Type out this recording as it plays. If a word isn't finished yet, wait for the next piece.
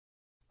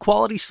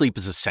Quality sleep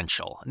is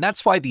essential, and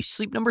that's why the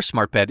Sleep Number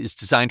Smart Bed is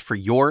designed for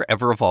your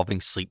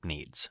ever-evolving sleep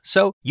needs.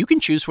 So you can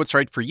choose what's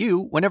right for you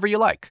whenever you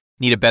like.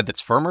 Need a bed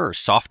that's firmer or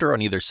softer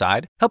on either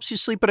side? Helps you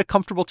sleep at a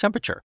comfortable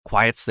temperature,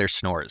 quiets their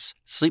snores.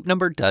 Sleep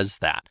Number does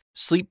that.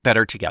 Sleep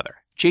better together.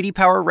 J.D.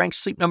 Power ranks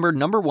Sleep Number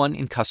 #1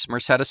 in customer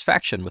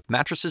satisfaction with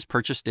mattresses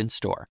purchased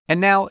in-store.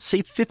 And now,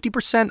 save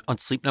 50% on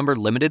Sleep Number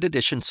limited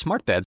edition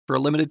smart beds for a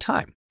limited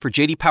time. For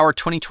J.D. Power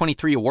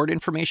 2023 award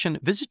information,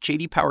 visit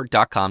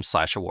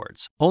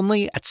jdpower.com/awards.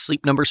 Only at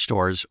Sleep Number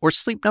stores or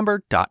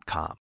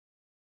sleepnumber.com.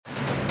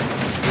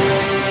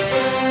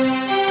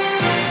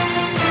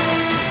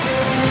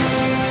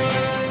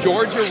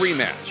 Georgia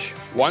rematch.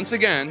 Once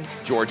again,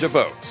 Georgia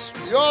votes.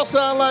 You all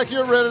sound like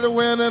you're ready to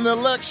win an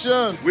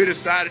election. We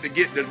decided to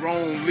get the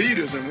wrong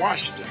leaders in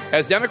Washington.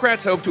 As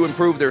Democrats hope to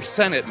improve their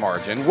Senate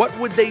margin, what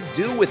would they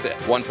do with it?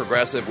 One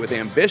progressive with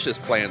ambitious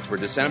plans for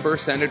December,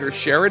 Senator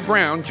Sherrod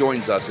Brown,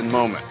 joins us in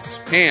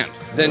moments. And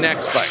the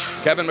next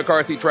fight. Kevin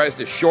McCarthy tries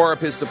to shore up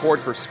his support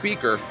for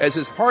Speaker as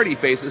his party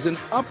faces an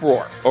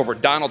uproar over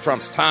Donald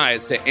Trump's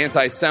ties to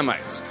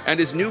anti-Semites and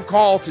his new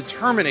call to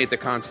terminate the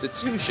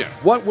Constitution.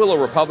 What will a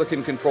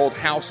Republican-controlled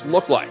House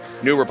look like?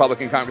 New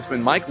Republican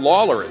Congressman Mike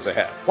Lawler is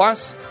ahead.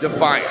 Plus,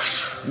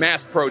 defiance.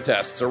 Mass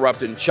protests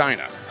erupt in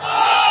China.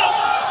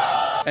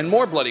 And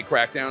more bloody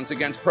crackdowns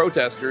against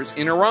protesters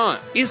in Iran.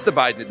 Is the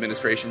Biden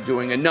administration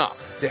doing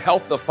enough to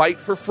help the fight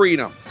for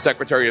freedom?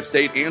 Secretary of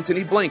State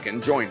Antony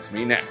Blinken joins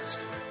me next.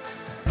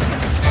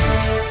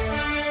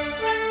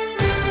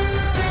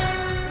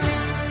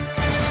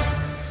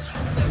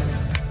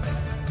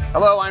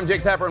 Hello, I'm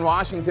Jake Tapper in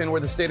Washington,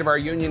 where the State of our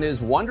Union is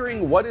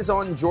wondering what is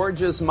on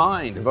Georgia's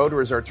mind.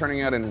 Voters are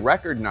turning out in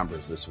record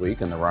numbers this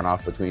week in the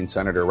runoff between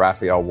Senator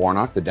Raphael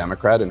Warnock, the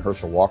Democrat, and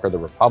Herschel Walker, the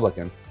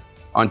Republican.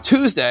 On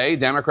Tuesday,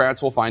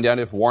 Democrats will find out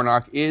if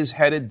Warnock is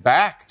headed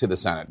back to the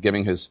Senate,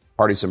 giving his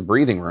party some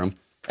breathing room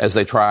as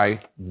they try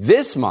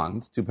this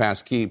month to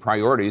pass key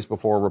priorities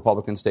before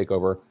Republicans take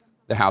over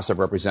the House of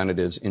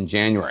Representatives in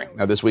January.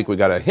 Now, this week we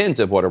got a hint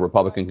of what a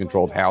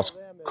Republican-controlled House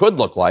could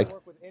look like,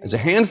 as a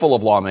handful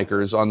of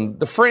lawmakers on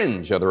the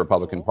fringe of the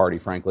Republican Party,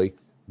 frankly,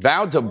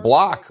 vowed to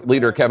block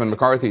Leader Kevin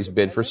McCarthy's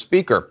bid for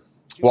Speaker,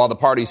 while the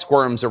party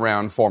squirms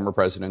around former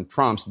President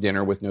Trump's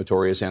dinner with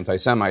notorious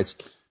anti-Semites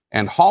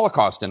and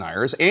Holocaust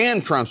deniers,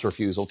 and Trump's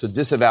refusal to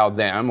disavow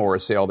them or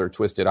assail their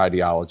twisted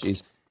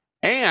ideologies.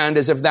 And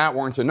as if that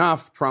weren't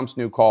enough, Trump's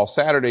new call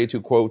Saturday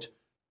to, quote,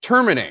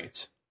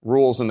 terminate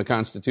rules in the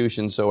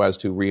Constitution so as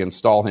to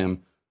reinstall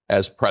him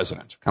as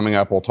president. Coming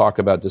up, we'll talk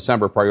about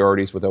December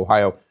priorities with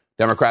Ohio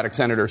Democratic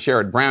Senator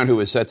Sherrod Brown, who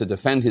is set to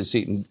defend his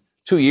seat in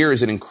 2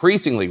 years in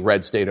increasingly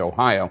red state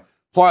Ohio.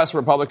 Plus,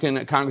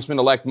 Republican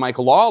Congressman-elect Mike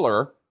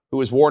Lawler, who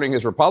is warning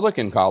his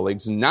Republican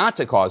colleagues not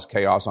to cause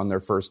chaos on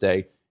their first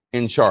day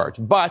in charge.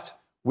 But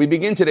we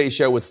begin today's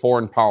show with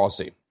foreign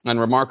policy and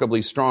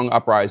remarkably strong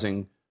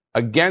uprising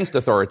against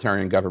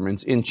authoritarian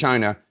governments in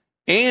China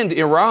and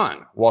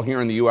Iran, while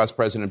here in the U.S.,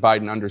 President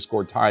Biden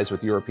underscored ties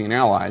with European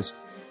allies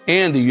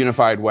and the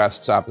unified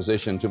West's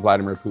opposition to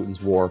Vladimir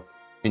Putin's war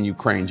in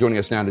Ukraine. Joining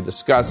us now to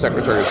discuss,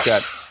 Secretary of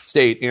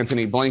State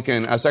Antony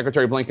Blinken.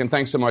 Secretary Blinken,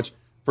 thanks so much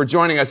for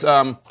joining us.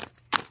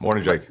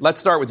 Morning, Jake. Let's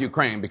start with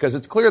Ukraine, because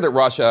it's clear that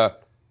Russia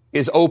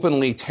is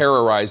openly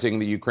terrorizing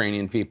the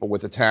Ukrainian people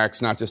with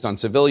attacks not just on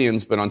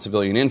civilians, but on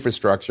civilian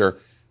infrastructure.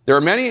 There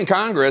are many in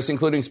Congress,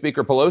 including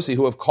Speaker Pelosi,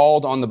 who have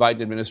called on the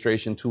Biden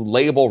administration to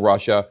label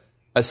Russia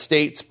a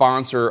state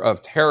sponsor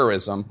of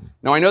terrorism.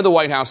 Now, I know the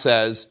White House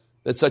says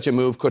that such a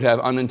move could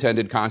have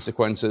unintended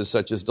consequences,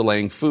 such as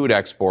delaying food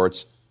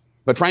exports.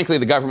 But frankly,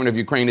 the government of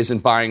Ukraine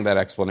isn't buying that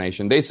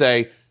explanation. They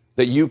say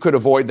that you could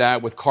avoid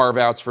that with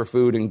carve-outs for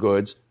food and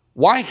goods.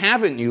 Why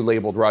haven't you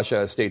labeled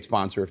Russia a state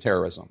sponsor of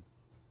terrorism?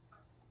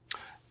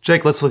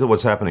 Jake, let's look at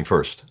what's happening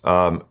first.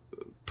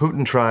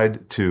 Putin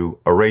tried to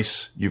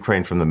erase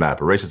Ukraine from the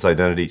map, erase its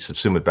identity,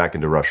 subsume it back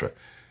into Russia.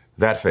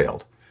 That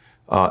failed.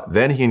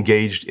 Then he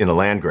engaged in a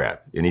land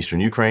grab in eastern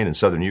Ukraine and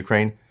southern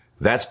Ukraine.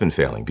 That's been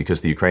failing because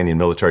the Ukrainian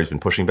military has been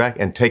pushing back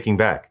and taking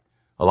back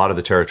a lot of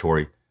the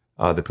territory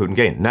that Putin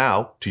gained.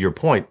 Now, to your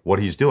point, what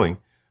he's doing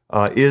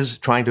is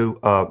trying to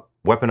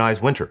weaponize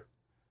winter,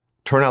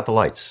 turn out the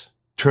lights,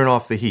 turn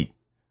off the heat,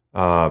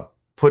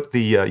 put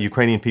the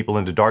Ukrainian people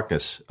into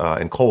darkness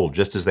and cold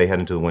just as they head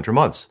into the winter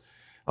months.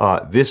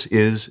 This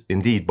is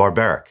indeed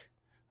barbaric.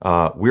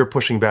 We're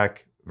pushing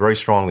back very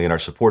strongly in our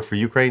support for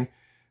Ukraine,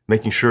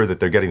 making sure that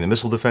they're getting the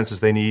missile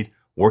defenses they need,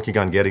 working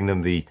on getting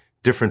them the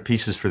different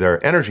pieces for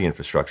their energy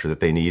infrastructure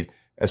that they need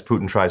as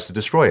Putin tries to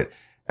destroy it.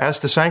 As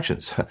to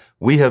sanctions,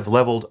 we have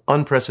leveled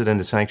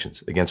unprecedented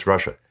sanctions against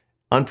Russia,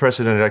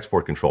 unprecedented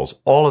export controls,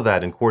 all of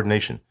that in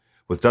coordination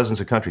with dozens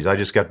of countries. I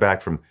just got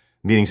back from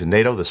meetings in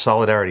NATO. The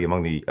solidarity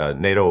among the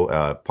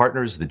NATO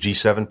partners, the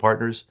G7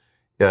 partners,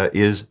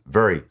 is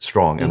very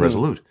strong and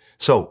resolute.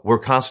 So we're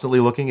constantly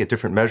looking at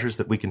different measures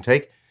that we can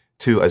take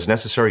to, as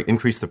necessary,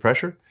 increase the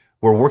pressure.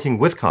 We're working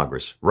with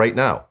Congress right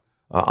now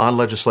on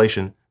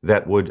legislation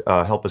that would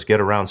help us get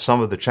around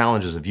some of the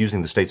challenges of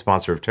using the state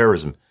sponsor of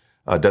terrorism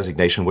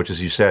designation, which,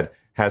 as you said,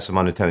 has some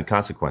unintended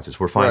consequences.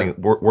 We're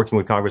working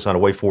with Congress on a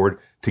way forward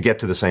to get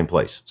to the same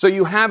place. So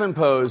you have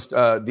imposed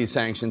these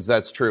sanctions.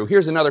 That's true.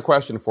 Here's another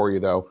question for you,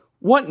 though.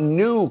 What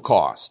new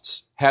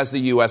costs has the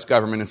U.S.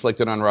 government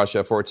inflicted on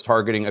Russia for its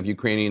targeting of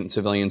Ukrainian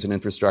civilians and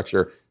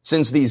infrastructure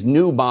since these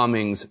new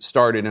bombings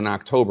started in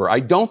October? I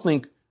don't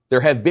think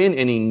there have been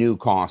any new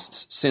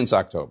costs since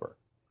October.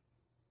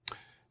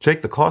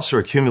 Jake, the costs are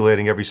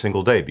accumulating every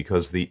single day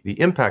because the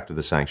impact of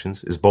the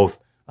sanctions is both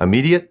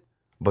immediate,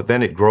 but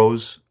then it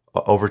grows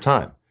over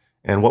time.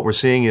 And what we're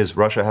seeing is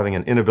Russia having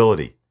an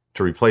inability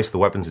to replace the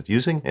weapons it's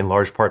using, in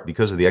large part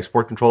because of the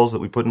export controls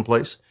that we put in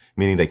place,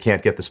 meaning they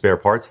can't get the spare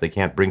parts, they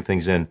can't bring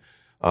things in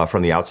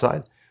from the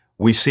outside.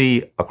 We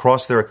see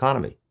across their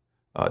economy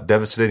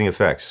devastating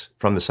effects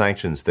from the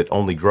sanctions that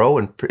only grow.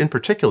 And in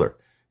particular,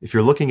 if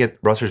you're looking at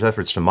Russia's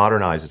efforts to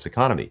modernize its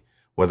economy,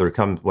 whether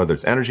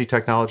it's energy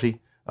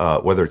technology,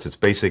 whether it's its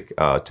basic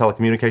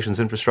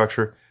telecommunications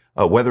infrastructure,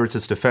 whether it's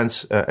its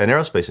defense and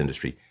aerospace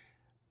industry,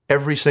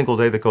 every single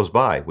day that goes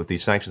by with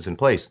these sanctions in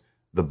place,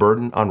 the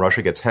burden on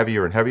Russia gets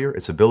heavier and heavier.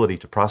 Its ability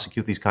to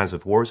prosecute these kinds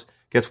of wars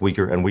gets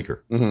weaker and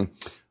weaker. Mm-hmm.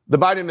 The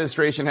Biden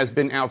administration has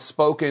been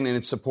outspoken in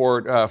its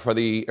support for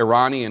the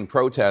Iranian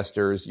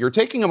protesters. You're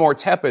taking a more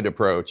tepid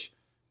approach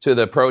to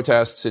the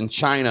protests in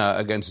China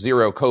against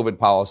zero COVID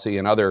policy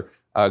and other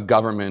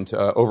government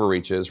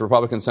overreaches.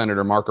 Republican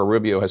Senator Marco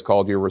Rubio has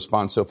called your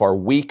response so far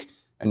weak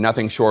and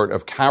nothing short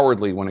of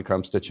cowardly when it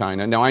comes to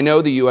China. Now, I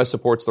know the U.S.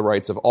 supports the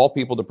rights of all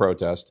people to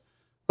protest,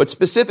 but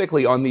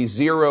specifically on these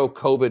zero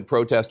COVID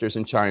protesters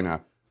in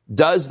China,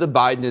 does the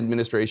Biden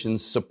administration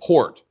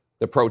support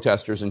the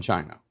protesters in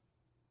China?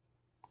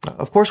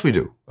 Of course we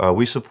do.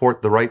 We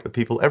support the right of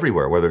people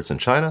everywhere, whether it's in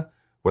China,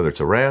 whether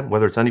it's Iran,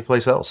 whether it's any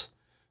place else,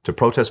 to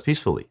protest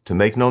peacefully, to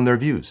make known their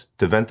views,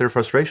 to vent their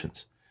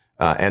frustrations.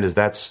 And as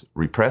that's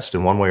repressed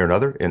in one way or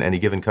another in any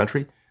given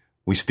country,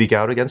 we speak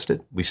out against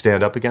it, we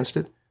stand up against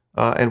it,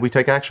 and we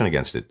take action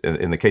against it.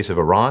 In the case of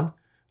Iran,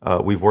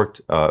 we've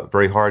worked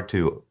very hard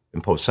to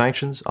impose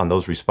sanctions on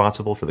those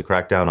responsible for the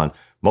crackdown on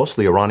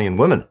mostly Iranian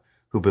women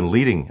who've been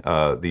leading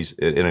these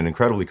in an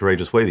incredibly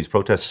courageous way, these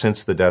protests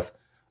since the death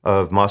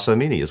of Mahsa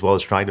Amini, as well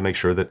as trying to make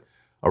sure that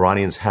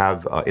Iranians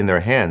have in their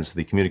hands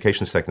the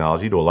communications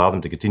technology to allow them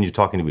to continue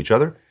talking to each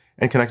other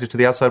and connected to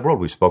the outside world.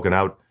 We've spoken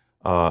out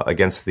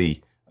against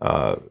the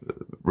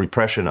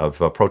repression of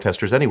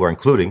protesters anywhere,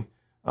 including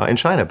in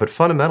China. But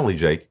fundamentally,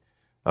 Jake,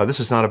 this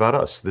is not about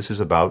us. This is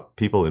about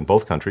people in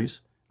both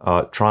countries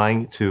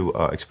trying to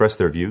express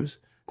their views,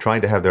 trying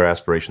to have their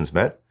aspirations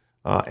met,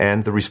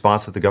 and the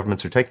response that the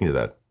governments are taking to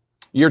that.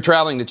 You're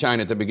traveling to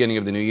China at the beginning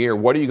of the new year.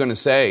 What are you going to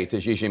say to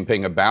Xi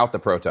Jinping about the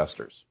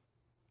protesters?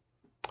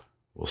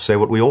 We'll say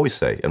what we always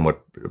say and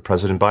what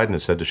President Biden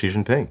has said to Xi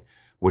Jinping,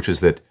 which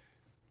is that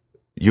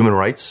human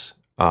rights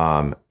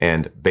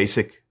and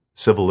basic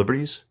civil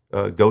liberties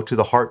go to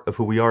the heart of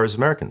who we are as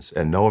Americans.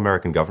 And no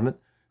American government,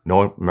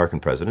 no American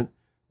president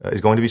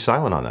is going to be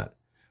silent on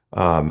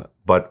that.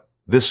 But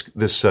this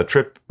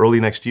trip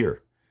early next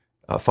year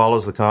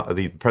follows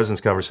the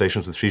president's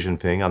conversations with Xi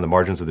Jinping on the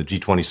margins of the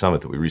G20 summit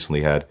that we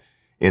recently had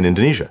in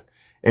Indonesia.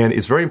 And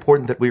it's very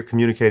important that we're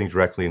communicating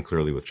directly and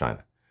clearly with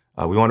China.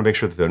 We want to make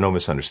sure that there are no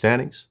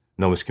misunderstandings,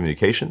 no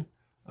miscommunication,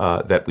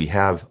 that we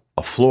have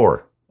a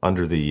floor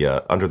under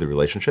the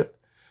relationship.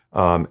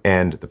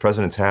 And the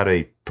president's had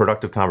a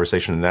productive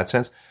conversation in that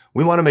sense.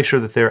 We want to make sure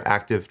that there are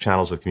active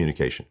channels of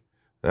communication.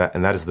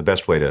 And that is the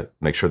best way to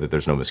make sure that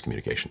there's no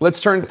miscommunication. Let's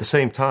turn at the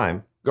same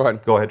time. Go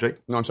ahead. Go ahead, Jake.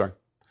 No, I'm sorry.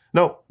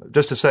 No,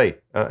 just to say,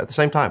 at the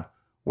same time,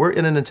 we're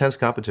in an intense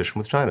competition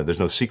with China. There's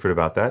no secret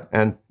about that.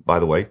 And by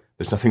the way,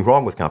 there's nothing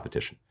wrong with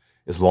competition,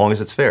 as long as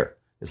it's fair,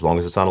 as long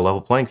as it's on a level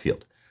playing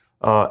field.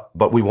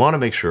 But we want to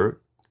make sure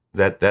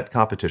that that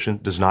competition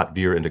does not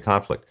veer into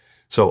conflict.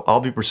 So I'll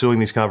be pursuing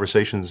these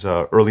conversations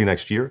early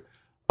next year.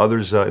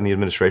 Others in the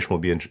administration will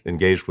be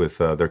engaged with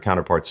their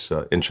counterparts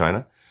in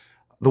China.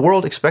 The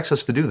world expects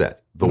us to do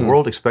that. The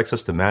world expects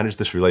us to manage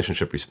this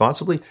relationship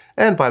responsibly.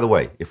 And by the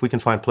way, if we can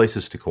find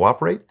places to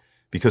cooperate,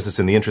 because it's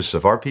in the interests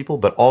of our people,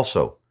 but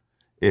also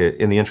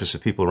in the interests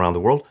of people around the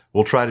world,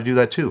 we'll try to do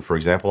that too. For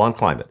example, on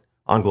climate,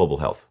 on global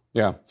health.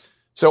 Yeah.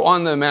 So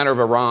on the matter of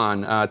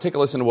Iran, take a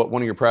listen to what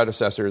one of your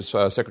predecessors,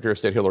 Secretary of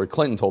State Hillary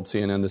Clinton, told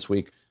CNN this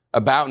week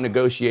about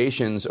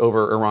negotiations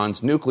over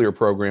Iran's nuclear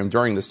program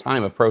during this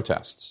time of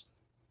protests.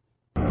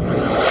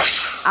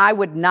 I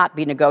would not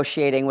be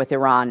negotiating with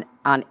Iran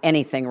on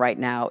anything right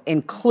now,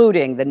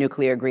 including the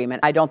nuclear agreement.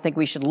 I don't think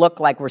we should look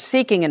like we're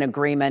seeking an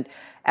agreement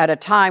at a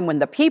time when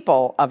the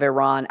people of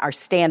Iran are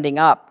standing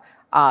up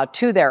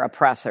to their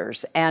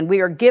oppressors, and we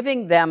are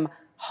giving them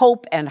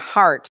hope and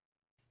heart.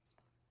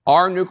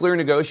 Are nuclear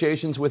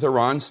negotiations with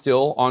Iran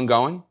still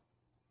ongoing?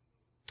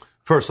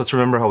 First, let's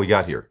remember how we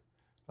got here.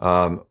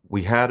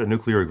 We had a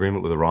nuclear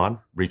agreement with Iran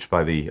reached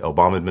by the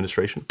Obama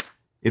administration.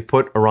 It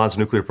put Iran's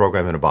nuclear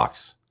program in a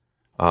box.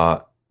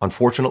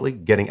 Unfortunately,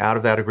 getting out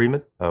of that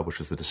agreement, which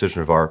was the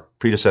decision of our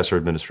predecessor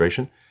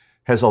administration,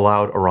 has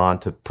allowed Iran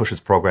to push its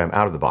program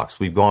out of the box.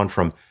 We've gone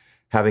from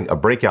having a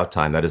breakout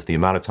time, that is the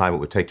amount of time it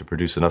would take to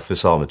produce enough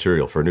fissile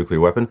material for a nuclear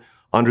weapon,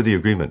 under the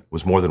agreement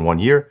was more than 1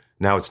 year.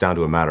 Now it's down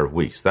to a matter of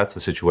weeks. That's the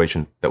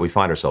situation that we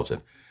find ourselves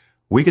in.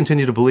 We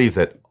continue to believe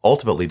that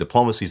ultimately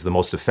diplomacy is the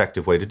most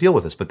effective way to deal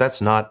with this, but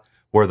that's not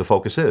where the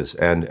focus is.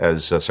 And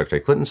as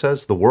Secretary Clinton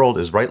says, the world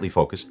is rightly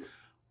focused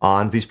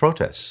on these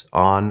protests,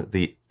 on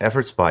the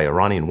efforts by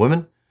Iranian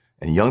women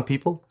and young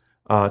people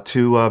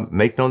to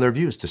make known their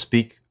views, to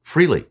speak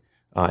freely,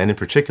 and in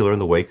particular in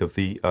the wake of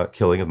the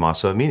killing of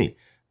Mahsa Amini.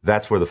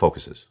 That's where the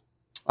focus is.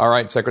 All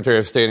right, Secretary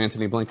of State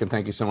Antony Blinken,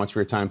 thank you so much for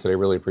your time today.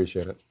 Really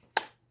appreciate it.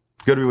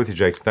 Good to be with you,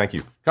 Jake. Thank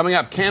you. Coming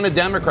up, can a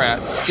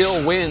Democrat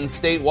still win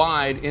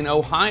statewide in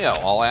Ohio?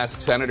 I'll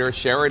ask Senator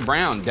Sherrod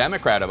Brown,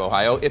 Democrat of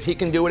Ohio, if he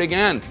can do it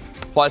again.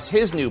 Plus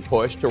his new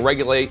push to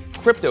regulate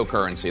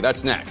cryptocurrency.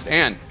 That's next.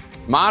 And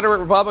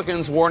moderate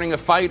Republicans warning a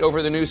fight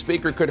over the new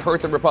speaker could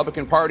hurt the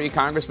Republican Party.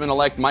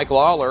 Congressman-elect Mike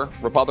Lawler,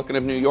 Republican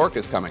of New York,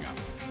 is coming up.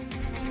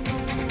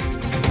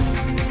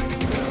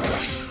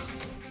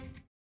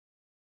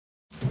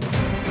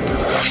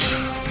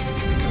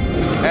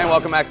 And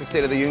welcome back to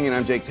State of the Union.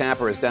 I'm Jake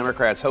Tapper. As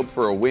Democrats hope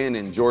for a win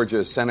in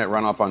Georgia's Senate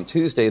runoff on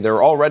Tuesday,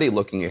 they're already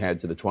looking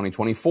ahead to the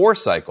 2024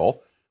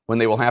 cycle when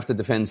they will have to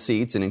defend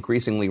seats in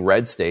increasingly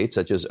red states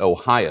such as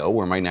Ohio,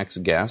 where my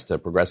next guest, a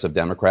progressive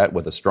Democrat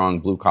with a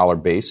strong blue-collar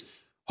base,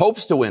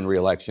 hopes to win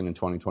re-election in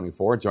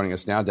 2024. Joining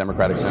us now,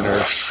 Democratic Senator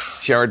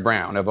Sherrod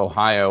Brown of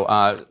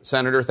Ohio.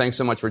 Senator, thanks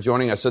so much for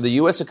joining us. So the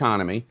U.S.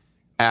 economy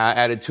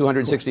added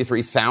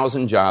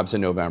 263,000 jobs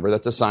in November.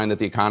 That's a sign that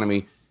the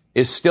economy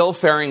is still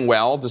faring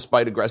well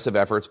despite aggressive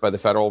efforts by the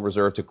Federal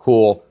Reserve to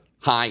cool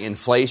high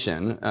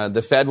inflation.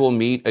 The Fed will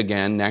meet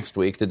again next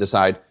week to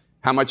decide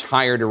how much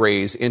higher to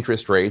raise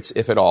interest rates,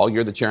 if at all.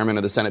 You're the chairman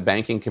of the Senate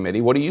Banking Committee.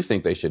 What do you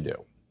think they should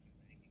do?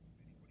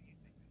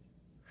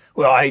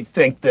 Well, I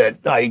think that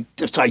I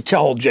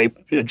tell Jay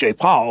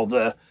Powell,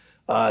 the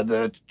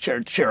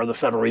chair of the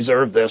Federal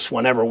Reserve, this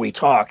whenever we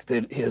talk,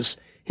 that his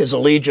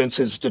allegiance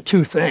is to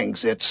two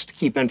things. It's to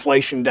keep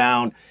inflation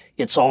down.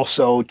 It's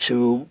also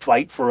to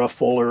fight for a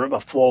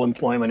full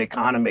employment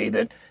economy,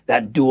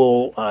 that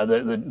dual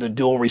the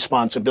dual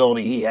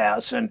responsibility he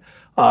has. And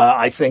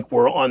I think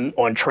we're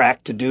on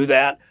track to do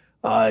that.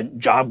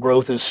 Job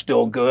growth is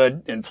still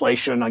good.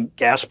 Inflation on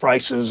gas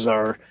prices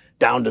are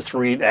down to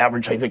 3, the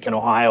average, I think, in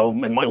Ohio,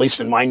 at least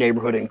in my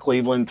neighborhood in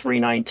Cleveland,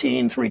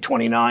 319,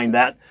 329.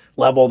 That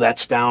level,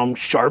 that's down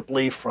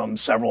sharply from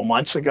several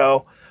months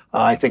ago.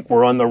 I think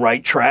we're on the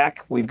right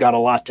track. We've got a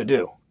lot to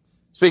do.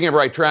 Speaking of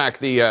right track,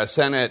 the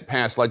Senate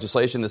passed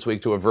legislation this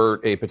week to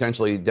avert a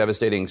potentially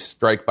devastating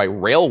strike by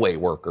railway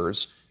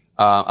workers.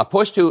 A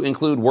push to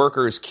include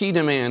workers' key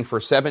demand for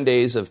 7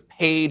 days of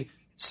paid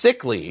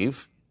sick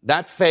leave.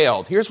 That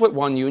failed. Here's what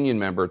one union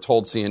member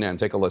told CNN.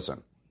 Take a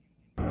listen.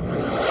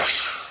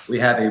 We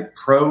have a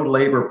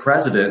pro-labor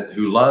president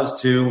who loves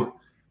to,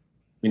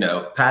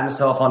 pat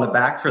himself on the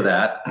back for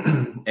that.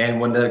 And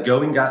when the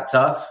going got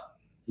tough,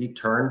 he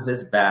turned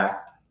his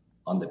back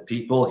on the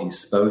people he's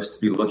supposed to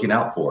be looking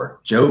out for.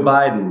 Joe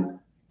Biden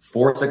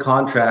forced a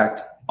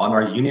contract on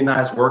our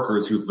unionized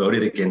workers who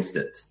voted against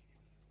it.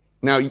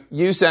 Now,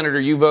 you, Senator,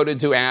 you voted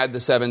to add the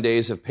 7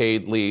 days of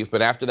paid leave,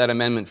 but after that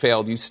amendment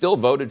failed, you still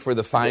voted for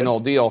the final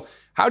deal.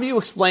 How do you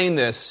explain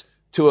this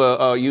to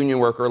a union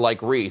worker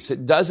like Reese?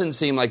 It doesn't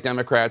seem like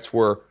Democrats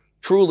were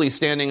truly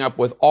standing up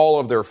with all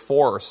of their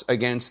force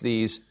against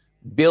these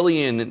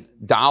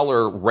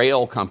billion-dollar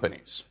rail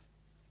companies.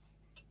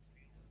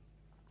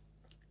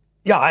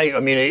 Yeah, I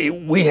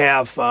mean, we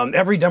have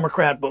every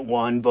Democrat but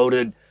one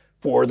voted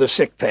for the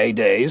sick pay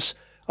days,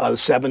 the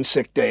 7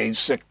 sick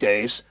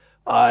days.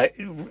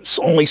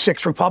 Only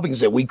 6 Republicans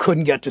did. We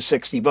couldn't get to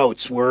 60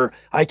 votes.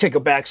 I take a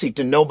backseat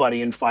to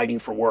nobody in fighting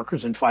for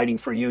workers and fighting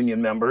for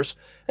union members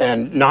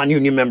and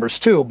non-union members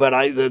too. But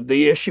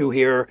the issue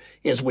here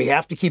is we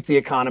have to keep the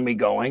economy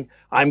going.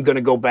 I'm going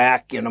to go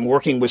back and I'm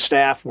working with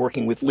staff,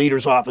 working with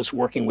leader's office,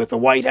 working with the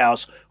White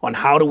House on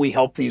how do we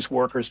help these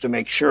workers to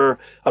make sure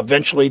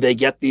eventually they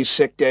get these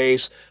sick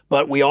days.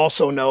 But we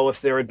also know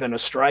if there had been a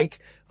strike,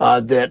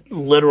 that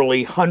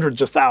literally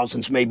hundreds of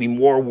thousands, maybe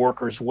more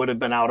workers would have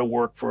been out of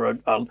work for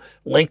a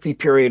lengthy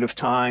period of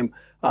time.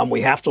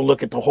 We have to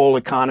look at the whole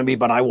economy,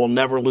 but I will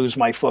never lose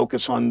my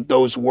focus on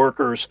those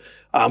workers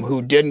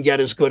who didn't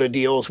get as good a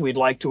deal as we'd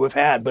like to have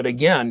had. But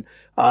again,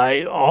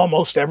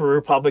 almost every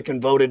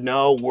Republican voted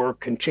no. We're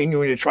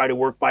continuing to try to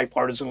work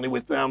bipartisanly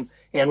with them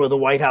and with the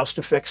White House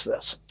to fix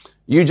this.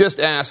 You just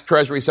asked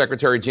Treasury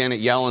Secretary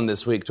Janet Yellen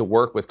this week to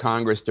work with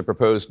Congress to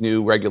propose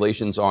new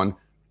regulations on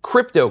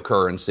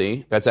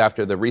cryptocurrency. That's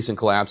after the recent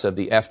collapse of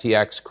the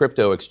FTX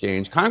crypto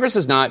exchange. Congress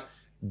has not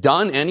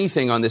done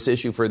anything on this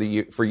issue for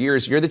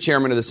years. You're the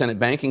chairman of the Senate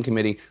Banking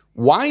Committee.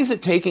 Why is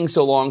it taking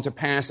so long to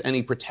pass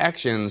any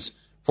protections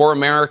for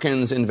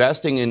Americans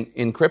investing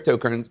in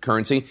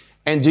cryptocurrency?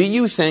 And do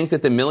you think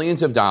that the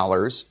millions of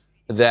dollars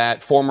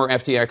that former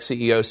FTX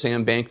CEO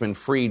Sam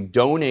Bankman-Fried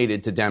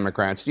donated to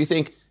Democrats, do you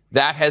think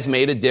that has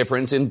made a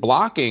difference in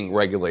blocking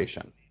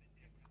regulation?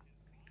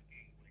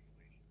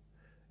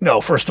 No,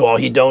 first of all,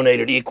 he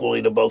donated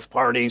equally to both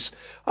parties.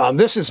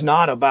 This is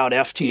not about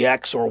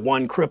FTX or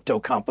one crypto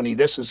company.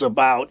 This is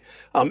about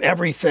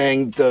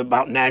everything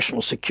about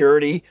national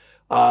security,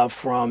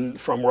 from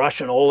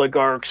Russian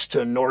oligarchs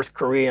to North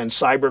Korean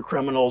cyber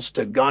criminals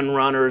to gun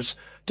runners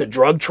to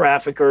drug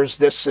traffickers.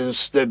 This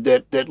is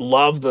that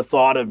love the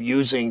thought of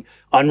using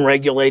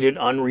unregulated,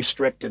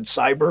 unrestricted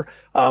cyber.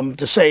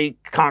 To say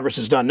Congress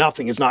has done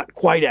nothing is not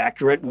quite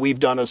accurate.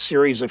 We've done a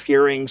series of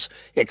hearings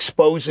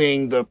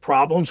exposing the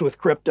problems with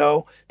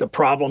crypto, the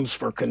problems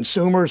for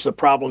consumers, the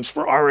problems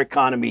for our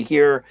economy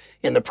here,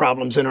 and the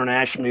problems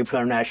internationally for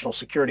our national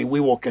security. We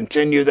will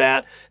continue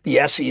that.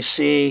 The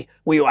SEC,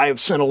 I have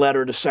sent a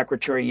letter to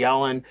Secretary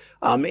Yellen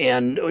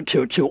and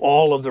to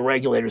all of the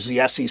regulators,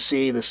 the SEC,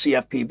 the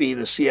CFPB,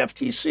 the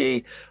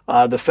CFTC,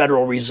 the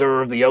Federal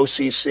Reserve, the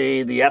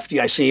OCC, the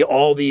FDIC,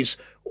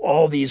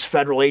 all these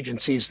federal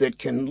agencies that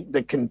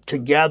can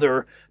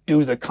together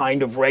do the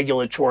kind of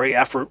regulatory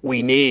effort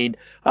we need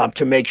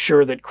to make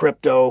sure that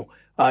crypto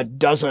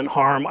doesn't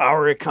harm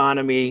our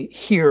economy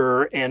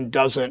here and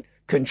doesn't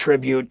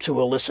contribute to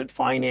illicit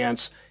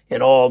finance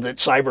and all that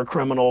cyber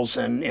criminals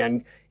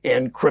and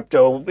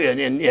crypto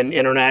and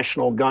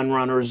international gun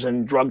runners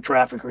and drug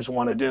traffickers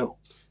want to do.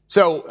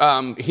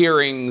 So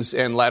hearings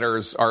and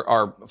letters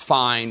are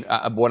fine.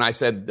 When I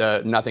said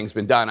nothing's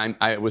been done,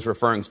 I was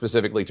referring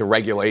specifically to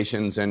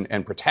regulations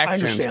and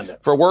protections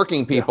for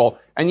working people. Yeah.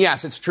 And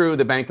yes, it's true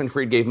the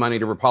Bankman-Fried gave money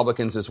to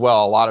Republicans as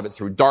well, a lot of it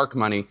through dark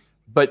money.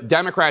 But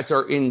Democrats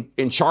are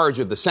in charge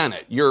of the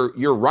Senate.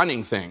 You're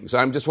running things.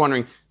 I'm just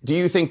wondering, do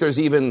you think there's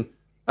even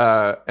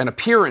an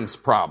appearance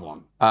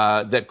problem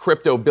that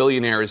crypto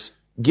billionaires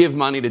give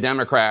money to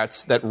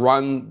Democrats that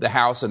run the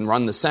House and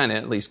run the Senate,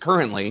 at least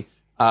currently,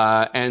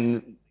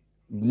 and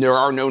there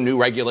are no new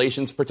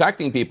regulations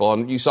protecting people?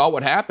 And you saw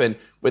what happened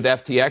with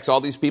FTX,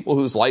 all these people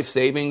whose life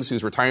savings,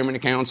 whose retirement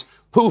accounts,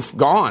 poof,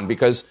 gone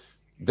because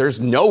there's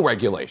no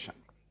regulation.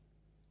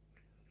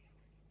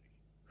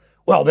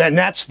 Well, then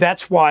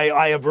that's why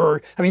I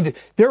aver. I mean,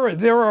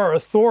 there are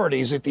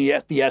authorities at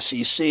the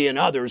SEC and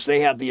others.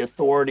 They have the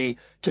authority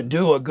to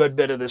do a good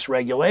bit of this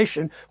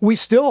regulation. We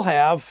still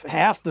have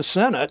half the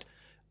Senate.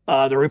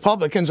 The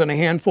Republicans and a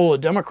handful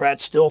of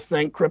Democrats still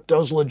think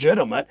crypto's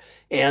legitimate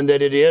and that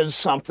it is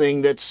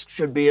something that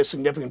should be a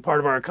significant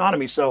part of our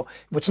economy. So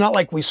it's not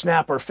like we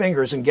snap our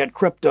fingers and get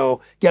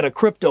a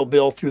crypto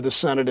bill through the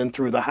Senate and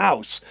through the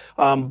House.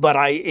 But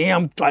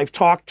I've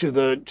talked to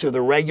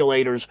the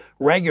regulators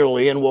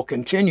regularly and will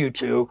continue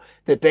to,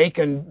 that they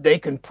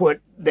can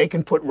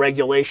put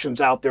regulations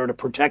out there to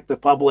protect the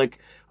public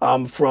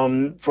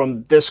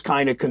from this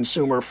kind of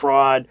consumer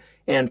fraud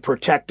and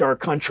protect our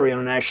country and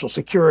our national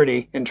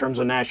security in terms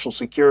of national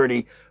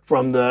security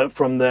from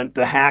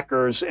the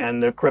hackers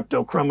and the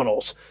crypto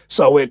criminals.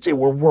 So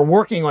we're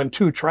working on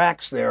two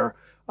tracks there.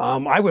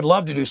 I would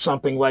love to do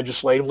something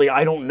legislatively.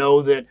 I don't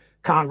know that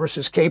Congress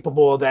is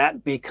capable of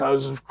that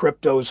because of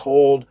crypto's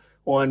hold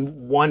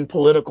on one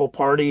political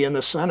party in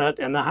the Senate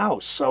and the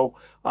House. So,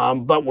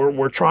 but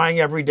we're trying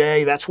every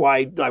day. That's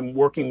why I'm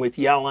working with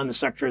Yellen, the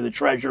Secretary of the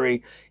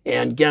Treasury,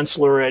 and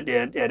Gensler at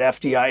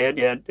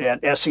FDI,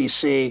 at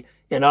SEC,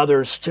 and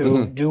others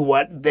to do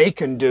what they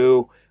can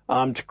do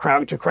to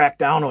crack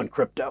down on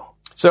crypto.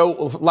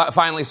 So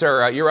finally,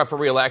 sir, you're up for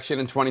re-election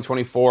in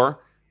 2024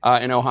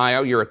 in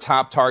Ohio. You're a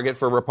top target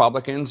for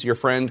Republicans. Your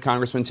friend,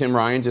 Congressman Tim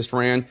Ryan, just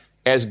ran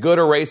as good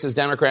a race as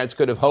Democrats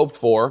could have hoped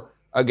for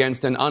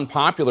against an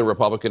unpopular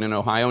Republican in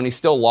Ohio, and he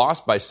still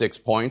lost by 6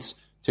 points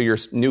to your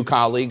new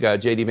colleague,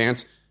 J.D.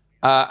 Vance.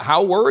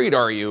 How worried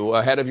are you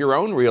ahead of your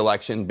own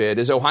re-election bid?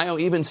 Is Ohio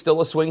even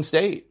still a swing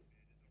state?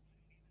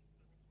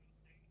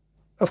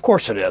 Of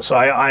course it is.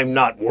 I'm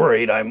not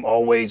worried. I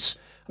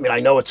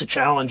know it's a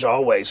challenge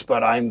always,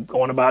 but I'm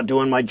going about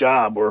doing my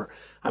job.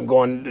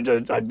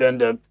 I've been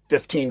to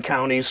 15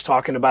 counties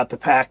talking about the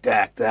PACT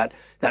Act, that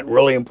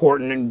really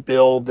important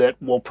bill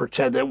that will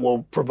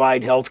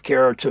provide health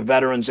care to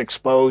veterans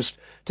exposed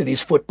to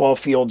these football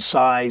field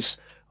size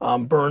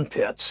burn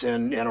pits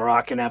in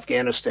Iraq and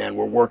Afghanistan.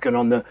 We're working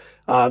on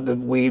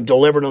we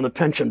delivered on the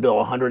pension bill.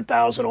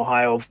 100,000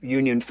 Ohio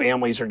union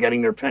families are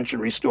getting their pension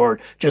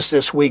restored. Just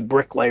this week,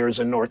 bricklayers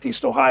in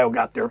Northeast Ohio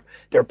got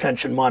their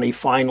pension money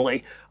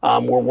finally.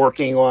 We're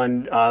working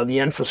on the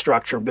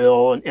infrastructure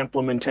bill and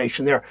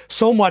implementation there.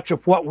 So much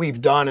of what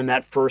we've done in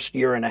that first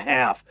year and a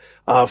half,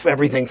 of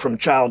everything from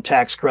child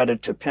tax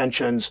credit to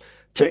pensions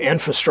to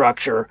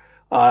infrastructure,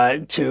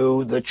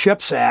 to the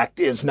CHIPS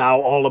Act, is now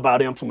all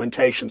about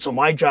implementation. So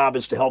my job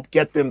is to help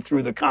get them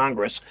through the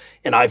Congress.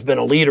 And I've been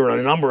a leader in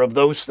a number of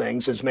those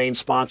things as main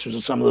sponsors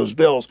of some of those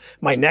bills.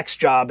 My next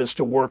job is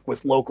to work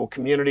with local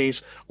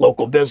communities,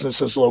 local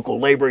businesses, local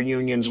labor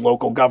unions,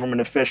 local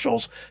government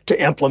officials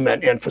to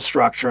implement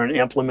infrastructure and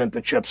implement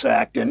the CHIPS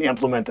Act and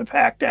implement the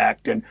PACT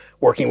Act and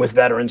working with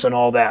veterans and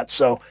all that.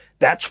 So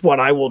that's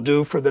what I will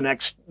do for the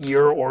next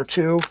year or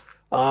two.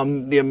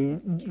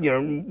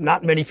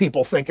 Not many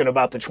people thinking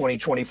about the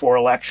 2024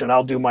 election.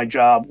 I'll do my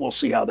job. We'll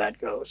see how that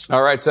goes.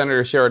 All right,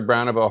 Senator Sherrod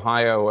Brown of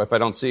Ohio, if I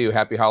don't see you,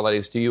 happy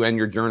holidays to you and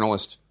your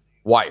journalist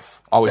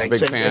wife. Always Thanks,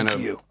 a big fan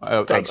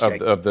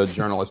of the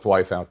journalist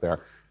wife out there.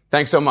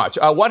 Thanks so much.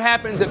 What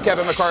happens if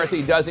Kevin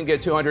McCarthy doesn't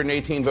get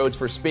 218 votes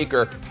for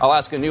Speaker? I'll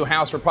ask a new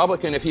House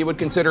Republican if he would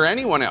consider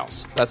anyone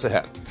else. That's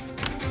ahead.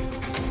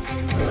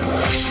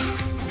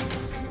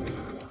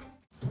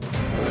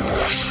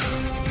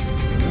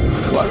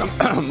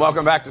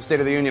 Welcome back to State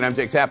of the Union. I'm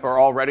Jake Tapper.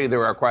 Already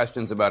there are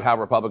questions about how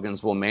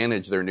Republicans will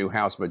manage their new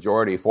House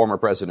majority. Former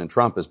President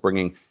Trump is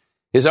bringing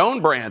his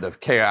own brand of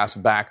chaos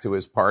back to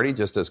his party,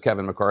 just as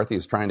Kevin McCarthy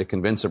is trying to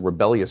convince a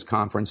rebellious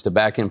conference to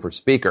back him for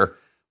Speaker.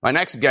 My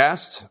next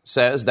guest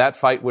says that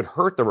fight would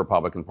hurt the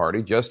Republican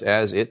Party just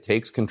as it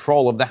takes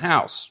control of the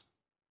House.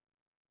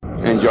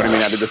 And joining me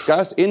now to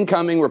discuss,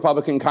 incoming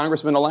Republican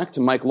Congressman-elect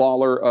Mike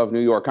Lawler of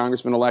New York.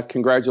 Congressman-elect,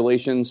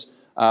 congratulations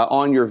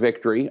on your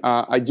victory.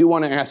 I do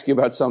want to ask you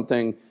about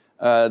something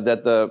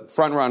that the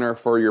frontrunner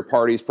for your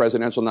party's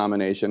presidential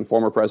nomination,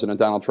 former President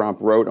Donald Trump,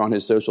 wrote on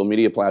his social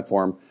media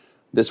platform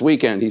this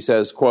weekend. He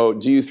says, quote,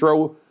 "Do you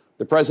throw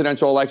the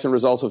presidential election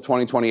results of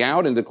 2020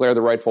 out and declare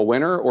the rightful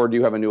winner, or do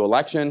you have a new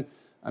election?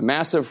 A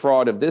massive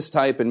fraud of this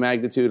type and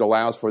magnitude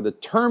allows for the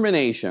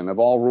termination of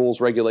all rules,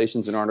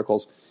 regulations, and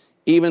articles,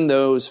 even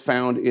those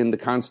found in the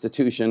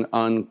Constitution,"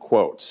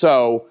 unquote.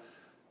 So,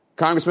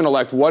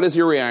 Congressman-elect, what is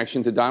your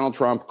reaction to Donald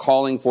Trump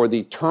calling for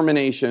the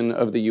termination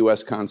of the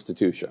U.S.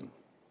 Constitution?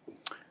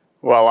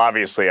 Well,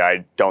 obviously,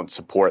 I don't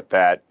support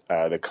that.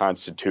 The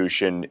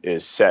Constitution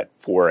is set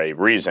for a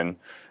reason,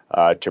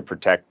 to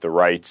protect the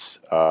rights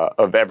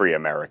of every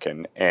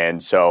American.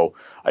 And so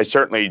I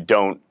certainly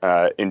don't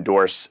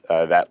endorse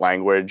that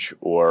language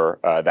or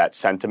that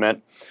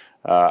sentiment.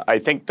 I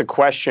think the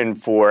question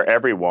for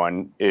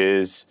everyone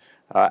is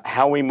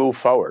how we move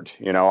forward.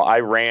 You know,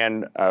 I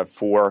ran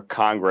for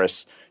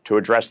Congress to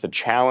address the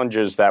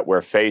challenges that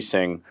we're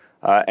facing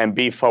and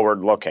be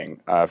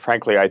forward-looking.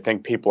 Frankly, I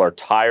think people are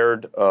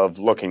tired of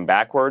looking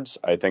backwards.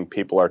 I think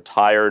people are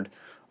tired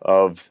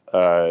of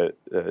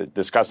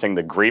discussing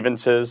the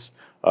grievances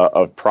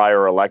of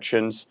prior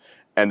elections,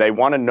 and they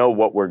want to know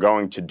what we're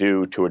going to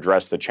do to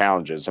address the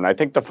challenges. And I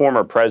think the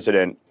former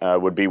president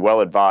would be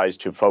well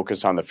advised to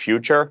focus on the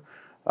future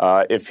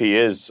if he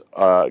is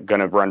going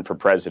to run for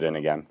president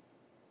again.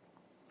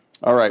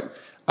 All right.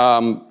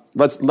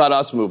 Let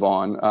us move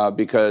on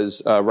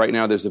because right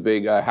now there's a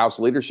big House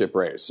leadership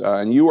race,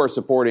 and you are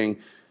supporting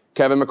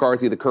Kevin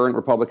McCarthy, the current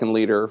Republican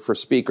leader, for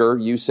Speaker.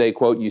 You say,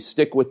 quote, "You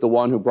stick with the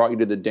one who brought you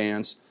to the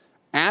dance."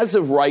 As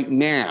of right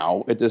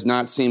now, it does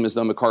not seem as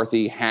though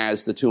McCarthy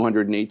has the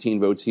 218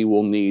 votes he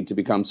will need to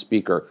become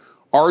Speaker.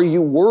 Are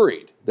you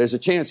worried there's a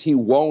chance he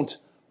won't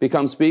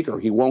become Speaker?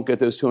 He won't get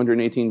those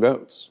 218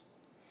 votes?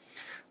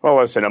 Well,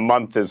 listen, a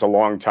month is a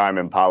long time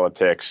in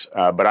politics,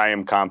 but I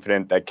am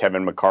confident that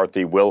Kevin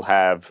McCarthy will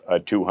have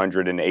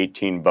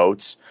 218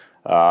 votes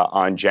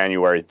on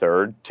January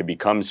 3rd to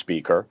become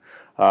Speaker.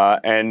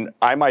 And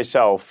I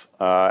myself,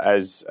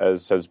 as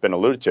has been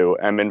alluded to,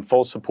 am in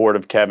full support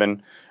of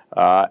Kevin.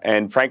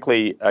 And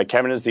frankly,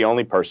 Kevin is the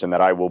only person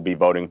that I will be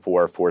voting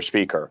for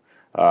Speaker,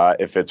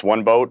 if it's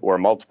one vote or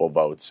multiple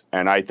votes.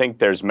 And I think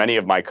there's many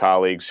of my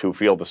colleagues who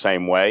feel the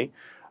same way.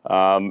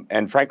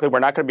 And frankly, we're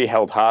not going to be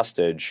held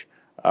hostage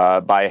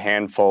by a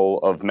handful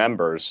of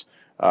members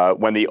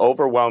when the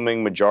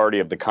overwhelming majority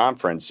of the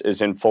conference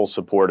is in full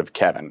support of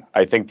Kevin.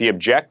 I think the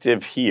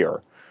objective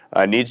here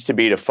needs to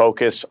be to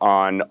focus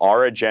on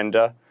our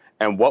agenda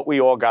and what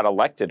we all got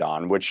elected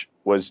on, which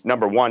was,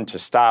 number one, to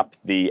stop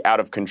the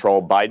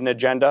out-of-control Biden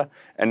agenda,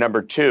 and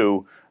number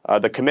two,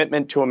 the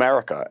commitment to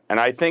America. And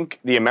I think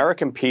the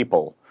American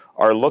people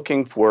are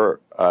looking for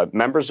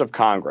members of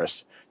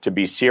Congress to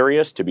be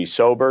serious, to be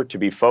sober, to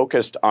be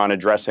focused on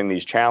addressing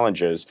these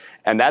challenges,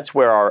 and that's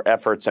where our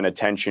efforts and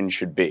attention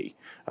should be.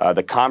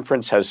 The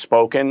conference has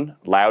spoken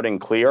loud and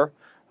clear,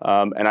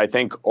 and I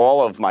think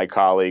all of my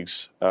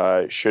colleagues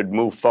should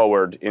move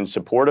forward in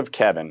support of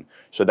Kevin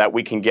so that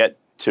we can get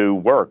to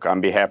work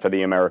on behalf of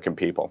the American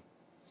people.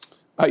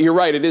 You're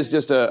right. It is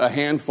just a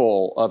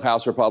handful of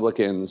House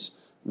Republicans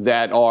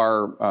that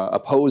are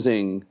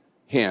opposing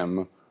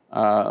him.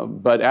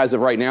 But as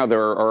of right now,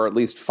 there are at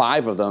least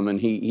 5 of them,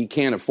 and he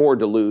can't afford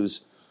to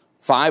lose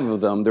 5 of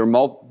them.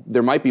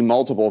 There might be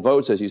multiple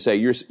votes, as you say.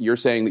 You're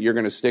saying that you're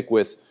going to stick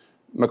with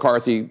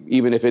McCarthy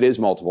even if it is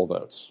multiple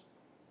votes.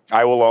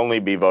 I will only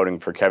be voting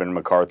for Kevin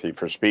McCarthy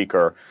for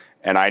Speaker,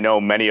 and I know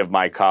many of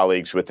my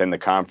colleagues within the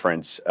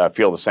conference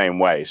feel the same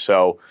way.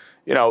 So,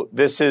 you know,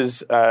 this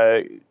is,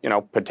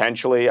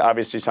 potentially,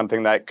 obviously,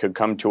 something that could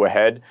come to a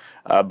head.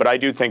 But I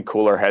do think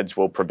cooler heads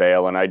will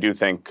prevail, and I do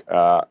think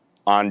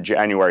on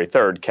January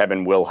 3rd,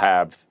 Kevin will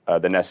have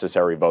the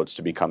necessary votes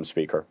to become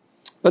Speaker.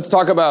 Let's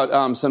talk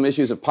about some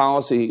issues of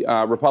policy.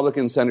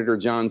 Republican Senator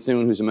John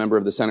Thune, who's a member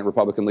of the Senate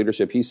Republican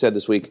leadership, he said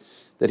this week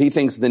that he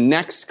thinks the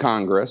next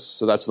Congress,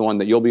 so that's the one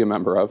that you'll be a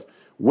member of,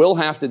 will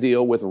have to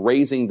deal with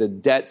raising the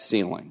debt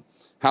ceiling.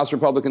 House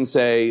Republicans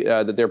say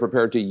that they're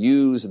prepared to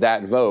use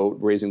that vote,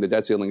 raising the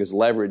debt ceiling, as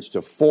leverage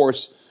to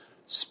force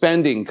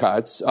spending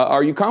cuts.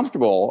 Are you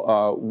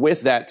comfortable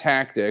with that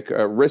tactic,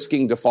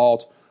 risking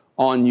default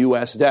on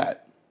U.S.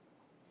 debt?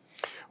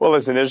 Well,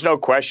 listen, there's no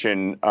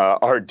question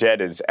our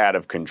debt is out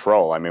of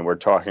control. I mean, we're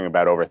talking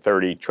about over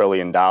 $30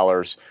 trillion.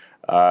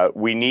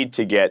 We need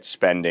to get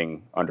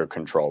spending under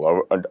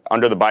control.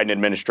 Under the Biden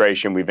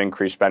administration, we've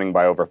increased spending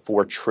by over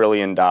 $4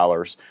 trillion.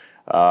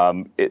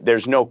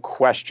 There's no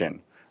question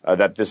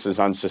that this is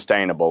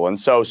unsustainable. And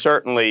so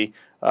certainly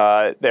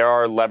there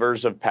are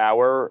levers of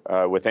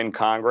power within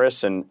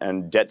Congress,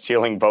 and debt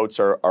ceiling votes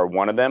are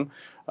one of them.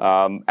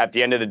 At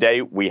the end of the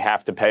day, we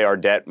have to pay our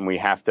debt, and we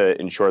have to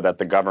ensure that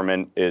the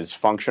government is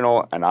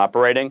functional and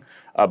operating.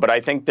 But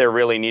I think there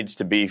really needs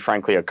to be,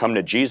 frankly, a come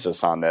to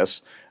Jesus on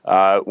this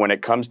when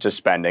it comes to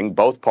spending.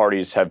 Both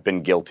parties have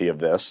been guilty of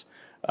this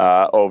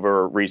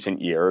over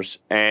recent years,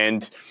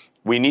 and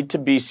we need to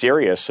be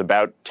serious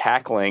about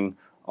tackling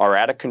our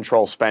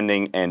out-of-control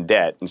spending and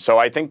debt. And so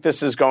I think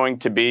this is going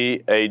to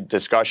be a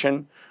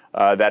discussion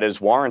that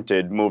is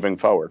warranted moving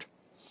forward.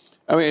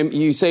 I mean,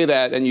 you say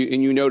that, and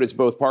you note it's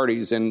both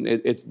parties, and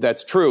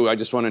that's true. I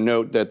just want to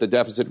note that the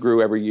deficit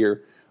grew every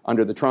year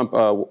under the Trump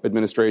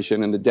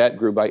administration, and the debt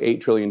grew by $8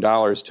 trillion. 2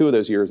 of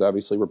those years,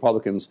 obviously,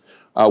 Republicans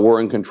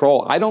were in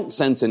control. I don't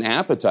sense an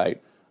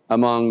appetite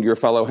among your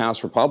fellow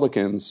House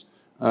Republicans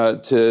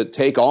to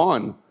take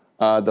on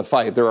the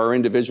fight. There are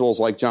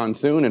individuals like John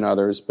Thune and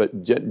others,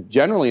 but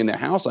generally in the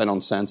House, I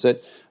don't sense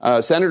it.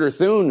 Senator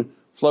Thune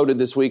floated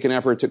this week an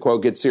effort to,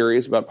 quote, get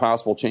serious about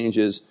possible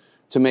changes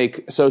to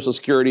make Social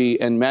Security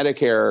and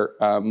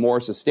Medicare more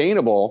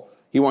sustainable.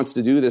 He wants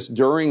to do this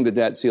during the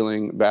debt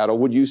ceiling battle.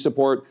 Would you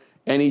support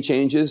any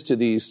changes to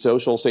these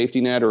social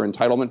safety net or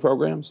entitlement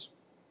programs?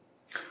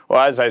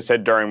 Well, as I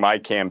said during my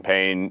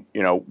campaign,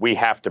 we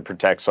have to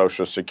protect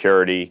Social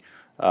Security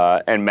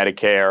and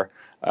Medicare.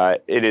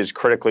 It is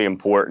critically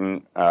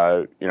important.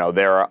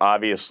 There are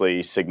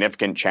obviously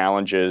significant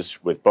challenges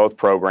with both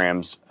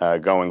programs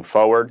going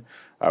forward.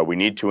 We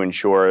need to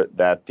ensure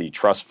that the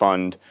trust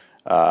fund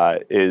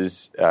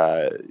is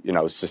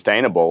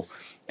sustainable.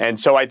 And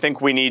so I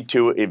think we need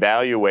to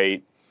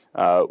evaluate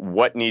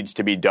what needs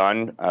to be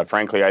done.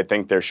 Frankly, I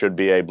think there should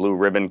be a blue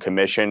ribbon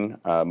commission,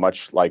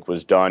 much like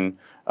was done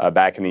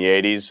back in the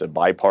 80s, a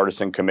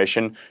bipartisan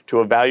commission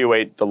to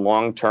evaluate the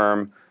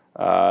long-term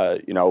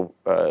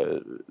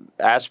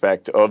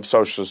aspect of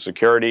Social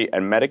Security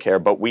and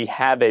Medicare, but we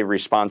have a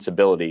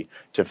responsibility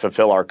to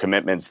fulfill our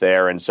commitments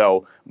there. And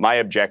so my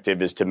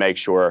objective is to make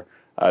sure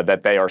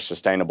that they are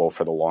sustainable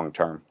for the long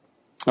term.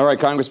 All right,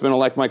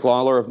 Congressman-elect Mike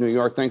Lawler of New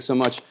York, thanks so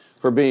much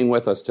for being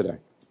with us today.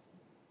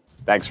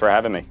 Thanks for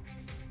having me.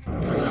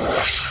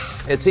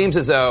 It seems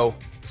as though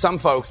some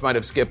folks might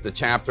have skipped the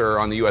chapter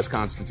on the U.S.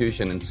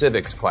 Constitution in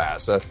civics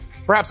class,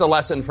 perhaps a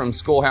lesson from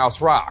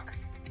Schoolhouse Rock.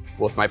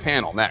 With my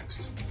panel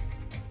next.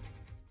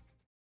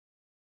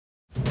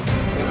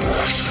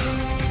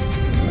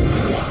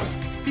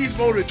 He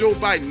voted Joe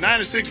Biden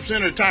 96%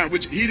 of the time,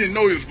 which he didn't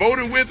know he was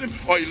voting with him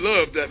or he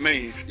loved that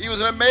man. He was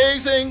an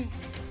amazing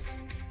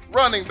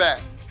running back.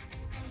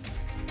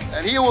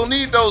 And he will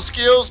need those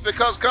skills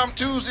because come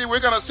Tuesday, we're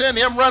going to send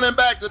him running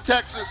back to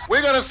Texas.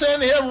 We're going to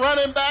send him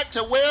running back to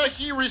where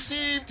he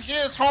received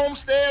his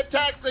homestead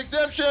tax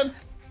exemption.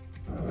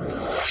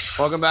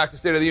 Welcome back to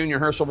State of the Union.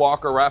 Herschel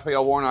Walker,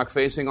 Raphael Warnock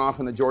facing off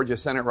in the Georgia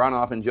Senate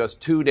runoff in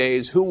just 2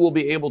 days. Who will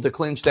be able to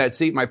clinch that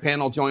seat? My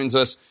panel joins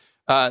us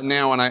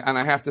now, and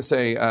I have to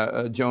say,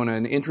 Jonah,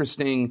 an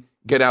interesting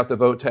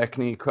get-out-the-vote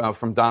technique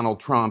from Donald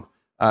Trump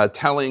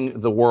telling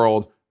the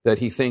world that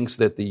he thinks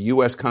that the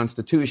U.S.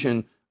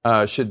 Constitution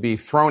should be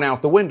thrown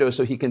out the window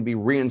so he can be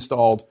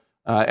reinstalled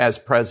as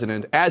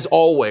president. As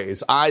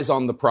always, eyes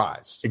on the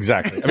prize.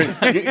 Exactly.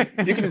 I mean,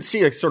 you can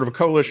see a sort of a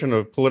coalition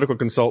of political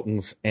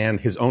consultants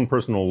and his own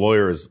personal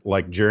lawyers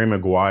like Jerry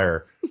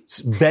Maguire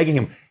begging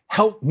him,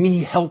 help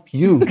me help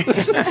you. Look,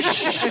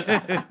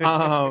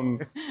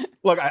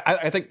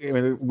 I think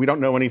we don't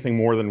know anything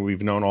more than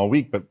we've known all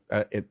week, but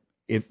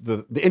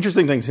the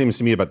interesting thing seems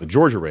to me about the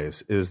Georgia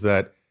race is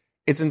that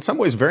it's in some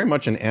ways very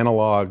much an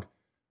analog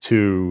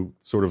to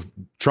sort of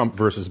Trump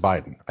versus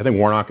Biden. I think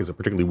Warnock is a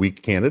particularly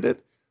weak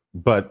candidate,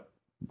 but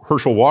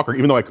Herschel Walker,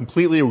 even though I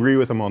completely agree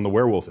with him on the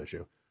werewolf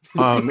issue,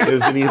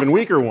 is an even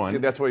weaker one. See,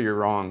 that's where you're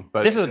wrong.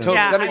 But this is a total.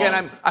 Then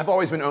again, I've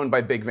always been owned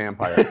by big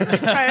vampires.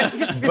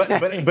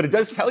 but it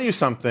does tell you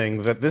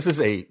something that this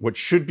is what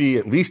should be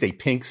at least a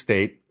pink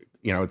state.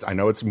 I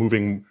know it's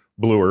moving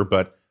bluer,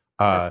 but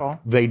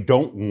they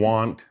don't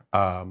want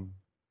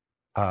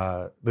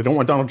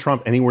Donald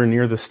Trump anywhere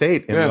near the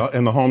state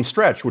in the home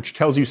stretch, which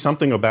tells you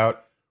something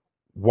about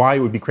why it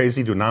would be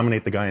crazy to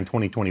nominate the guy in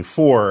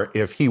 2024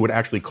 if he would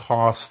actually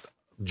cost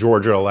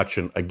Georgia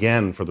election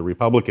again for the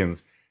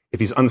Republicans. If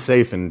he's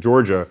unsafe in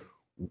Georgia,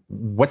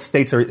 what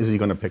states is he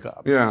going to pick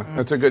up? Yeah,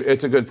 it's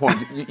a good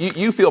point.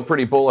 You feel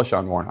pretty bullish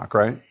on Warnock,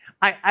 right?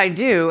 I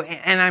do,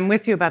 and I'm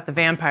with you about the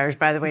vampires,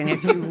 by the way. And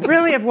if you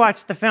really have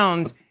watched the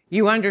films,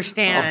 you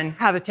understand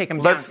how to take them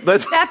down.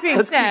 That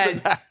being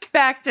said,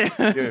 back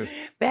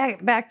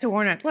to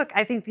Warnock. Look,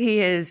 I think he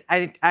is.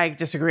 I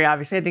disagree.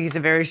 Obviously, I think he's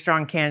a very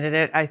strong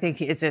candidate. I think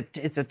it's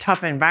a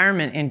tough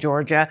environment in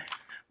Georgia.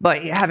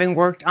 But having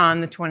worked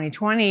on the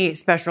 2020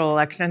 special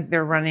election,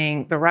 they're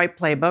running the right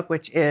playbook,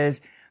 which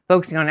is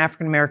focusing on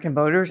African-American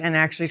voters and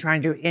actually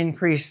trying to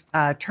increase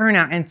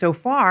turnout. And so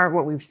far,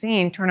 what we've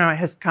seen, turnout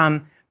has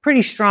come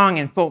pretty strong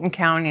in Fulton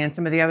County and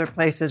some of the other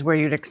places where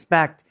you'd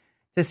expect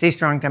to see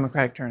strong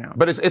Democratic turnout.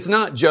 But it's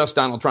not just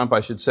Donald Trump,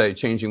 I should say,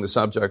 changing the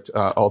subject,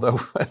 although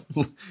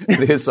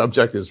his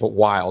subject is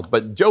wild.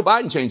 But Joe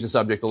Biden changed the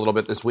subject a little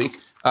bit this week.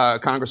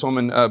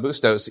 Congresswoman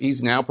Bustos,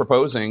 he's now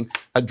proposing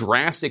a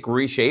drastic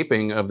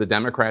reshaping of the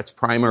Democrats'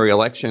 primary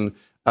election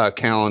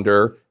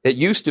calendar. It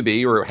used to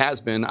be, or it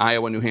has been,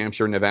 Iowa, New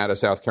Hampshire, Nevada,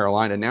 South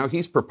Carolina. Now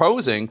he's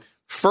proposing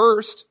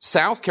first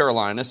South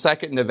Carolina,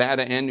 second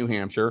Nevada and New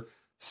Hampshire,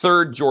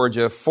 third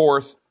Georgia,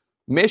 fourth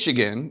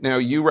Michigan. Now,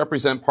 you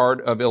represent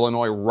part of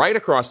Illinois right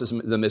across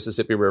the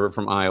Mississippi River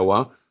from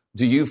Iowa.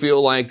 Do you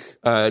feel like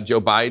Joe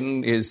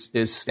Biden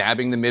is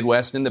stabbing the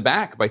Midwest in the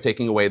back by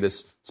taking away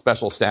this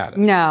special status?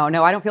 No,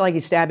 I don't feel like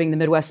he's stabbing the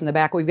Midwest in the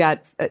back. We've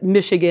got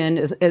Michigan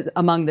is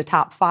among the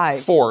top 5.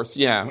 Fourth,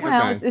 yeah.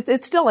 Well, okay.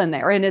 it's still in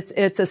there, and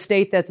it's a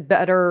state that's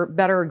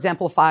better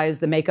exemplifies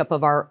the makeup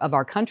of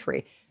our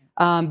country.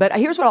 But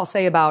here's what I'll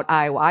say about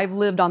Iowa. I've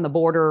lived on the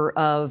border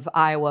of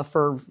Iowa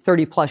for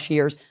 30 plus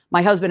years.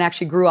 My husband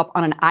actually grew up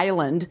on an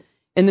island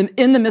in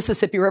the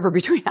Mississippi River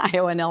between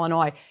Iowa and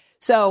Illinois.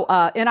 So,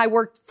 and I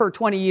worked for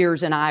 20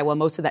 years in Iowa,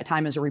 most of that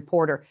time as a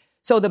reporter.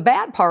 So the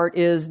bad part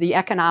is the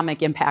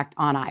economic impact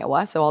on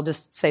Iowa. So I'll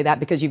just say that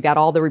because you've got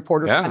all the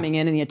reporters coming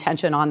in and the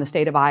attention on the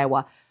state of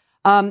Iowa.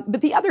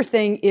 But the other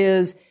thing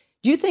is,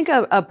 do you think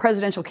a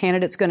presidential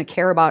candidate's going to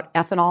care about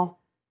ethanol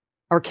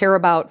or care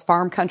about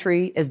farm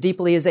country as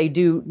deeply as they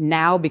do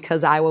now,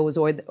 because Iowa was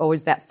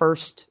always that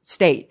first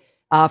state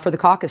for the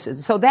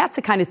caucuses? So that's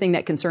the kind of thing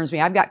that concerns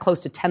me. I've got close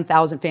to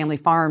 10,000 family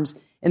farms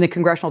in the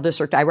congressional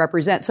district I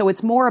represent. So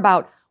it's more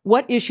about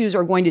what issues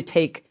are going to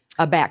take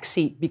a back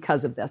seat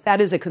because of this. That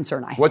is a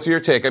concern I have. What's your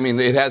take? I mean,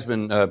 it has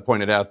been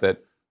pointed out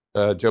that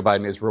Joe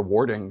Biden is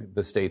rewarding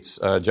the states,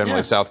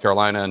 generally South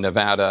Carolina,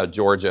 Nevada,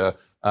 Georgia,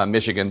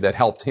 Michigan, that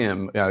helped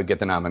him get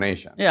the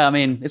nomination. Yeah, I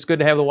mean, it's good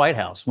to have the White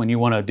House. When you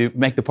want to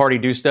make the party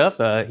do stuff,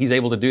 he's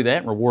able to do that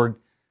and reward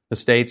the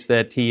states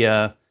that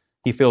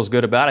he feels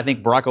good about. I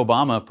think Barack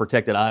Obama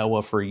protected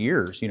Iowa for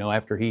years,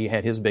 after he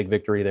had his big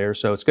victory there.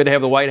 So it's good to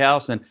have the White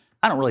House, and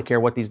I don't really care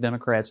what these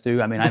Democrats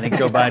do. I mean, I think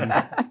Joe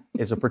Biden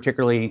is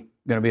going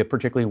to be a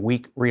particularly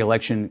weak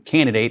reelection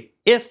candidate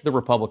if the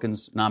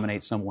Republicans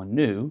nominate someone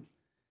new.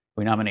 If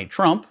we nominate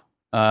Trump,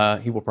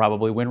 he will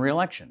probably win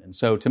reelection. And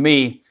so to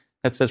me,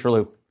 that's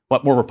really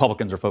what more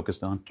Republicans are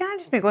focused on. Can I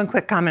just make one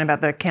quick comment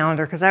about the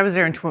calendar? Because I was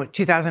there in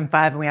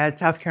 2005 and we had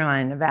South Carolina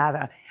and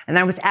Nevada. And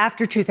that was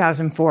after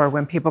 2004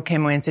 when people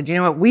came away and said, you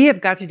know what, we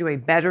have got to do a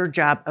better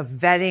job of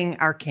vetting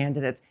our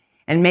candidates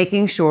and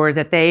making sure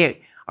that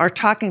they are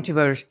talking to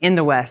voters in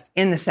the West,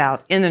 in the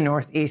South, in the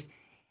Northeast.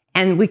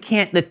 And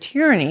the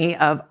tyranny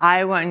of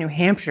Iowa and New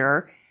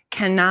Hampshire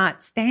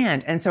cannot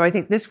stand. And so I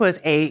think this was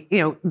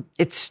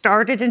it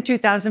started in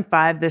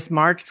 2005, this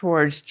march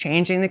towards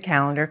changing the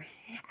calendar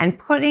and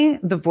putting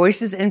the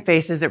voices and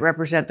faces that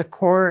represent the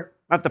core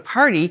of the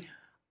party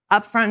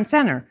up front and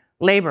center.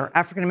 Labor,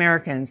 African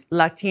Americans,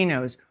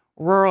 Latinos,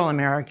 rural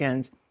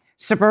Americans,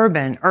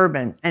 suburban,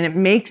 urban. And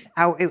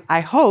I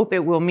hope it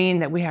will mean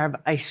that we have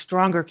a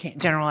stronger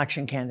general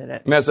election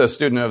candidate. And as a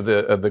student of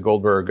the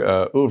Goldberg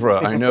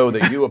oeuvre, I know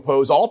that you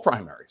oppose all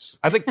primaries.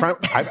 I think the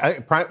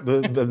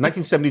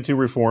 1972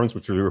 reforms,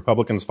 which the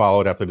Republicans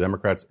followed after the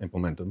Democrats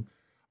implemented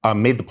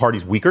them, made the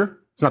parties weaker.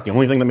 It's not the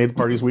only thing that made the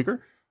parties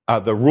weaker.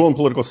 The rule in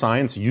political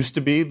science used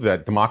to be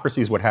that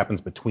democracy is what happens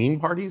between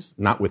parties,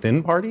 not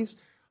within parties.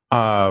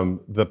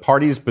 The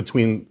parties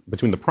between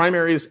the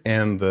primaries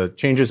and the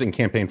changes in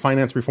campaign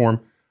finance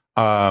reform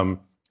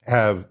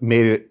have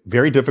made it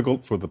very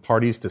difficult for the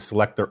parties to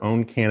select their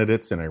own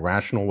candidates in a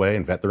rational way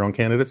and vet their own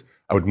candidates.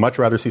 I would much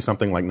rather see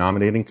something like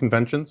nominating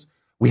conventions.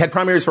 We had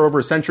primaries for over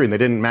a century and they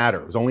didn't matter.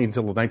 It was only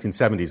until the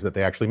 1970s that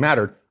they actually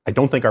mattered. I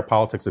don't think our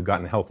politics have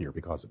gotten healthier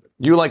because of it.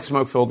 You like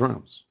smoke-filled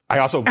rooms. I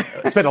also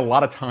spent a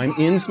lot of time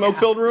in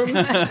smoke-filled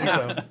rooms.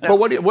 But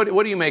what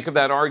do you make of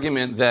that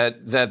argument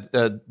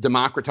that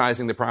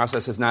democratizing the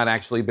process has not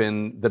actually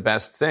been the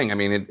best thing? I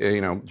mean,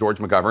 George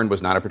McGovern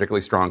was not a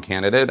particularly strong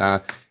candidate.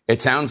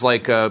 It sounds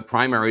like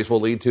primaries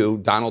will lead to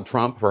Donald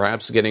Trump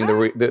perhaps getting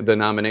the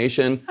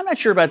nomination. I'm not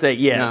sure about that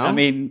yet. No? I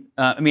mean,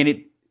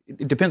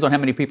 it depends on how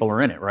many people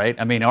are in it, right?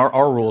 I mean,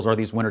 our rules are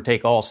these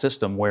winner-take-all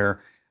system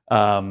where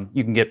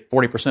you can get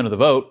 40% of the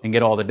vote and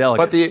get all the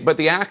delegates. But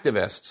the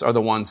activists are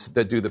the ones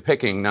that do the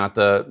picking, not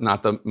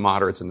the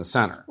moderates in the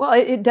center. Well,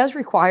 it does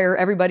require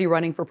everybody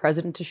running for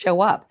president to show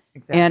up.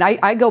 Exactly. And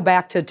I go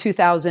back to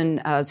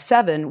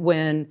 2007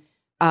 when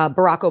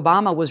Barack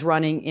Obama was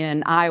running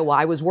in Iowa.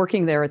 I was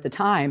working there at the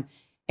time.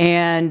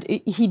 And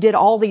he did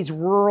all these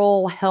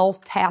rural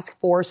health task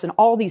force and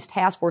all these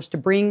task force to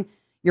bring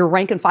your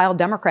rank and file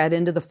Democrat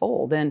into the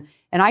fold. And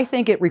I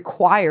think it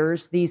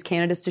requires these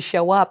candidates to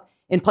show up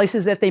in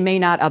places that they may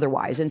not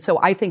otherwise. And so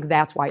I think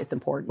that's why it's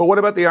important. But what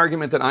about the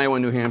argument that Iowa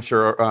and New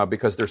Hampshire,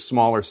 because they're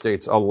smaller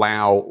states,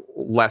 allow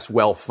less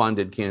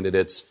well-funded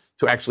candidates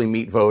to actually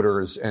meet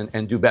voters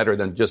and do better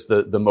than just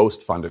the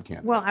most funded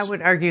candidates? Well, I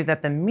would argue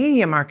that the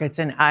media markets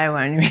in Iowa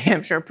and New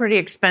Hampshire are pretty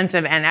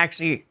expensive and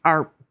actually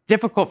are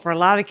difficult for a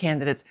lot of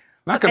candidates.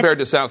 Not compared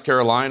to South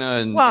Carolina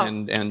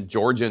and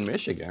Georgia and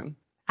Michigan.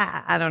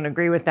 I don't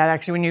agree with that,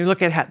 actually, when you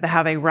look at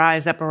how they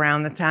rise up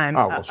around the time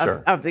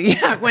of the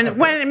when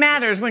it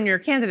matters when you're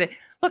a candidate.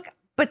 Look,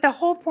 but the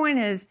whole point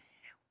is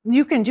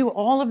you can do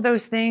all of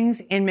those things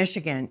in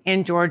Michigan,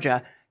 in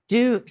Georgia.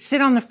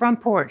 Sit on the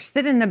front porch,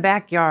 sit in the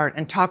backyard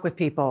and talk with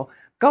people.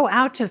 Go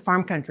out to the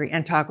farm country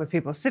and talk with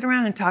people. Sit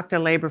around and talk to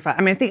labor.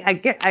 I mean,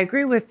 I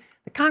agree with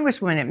the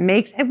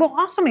Congresswoman. It will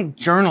also make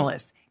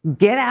journalists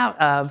get out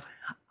of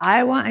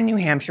Iowa and New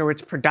Hampshire, where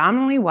it's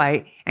predominantly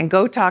white, and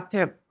go talk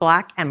to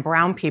black and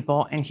brown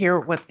people and hear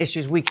what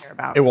issues we care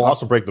about. It will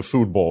also break the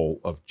food bowl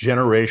of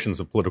generations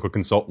of political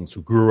consultants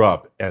who grew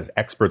up as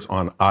experts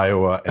on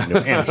Iowa and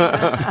New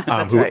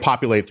Hampshire, who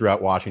populate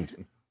throughout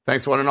Washington.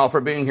 Thanks, one and all,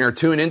 for being here.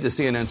 Tune into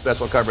CNN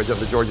special coverage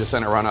of the Georgia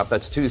Senate runoff.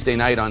 That's Tuesday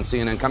night on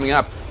CNN. Coming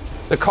up,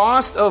 the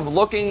cost of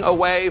looking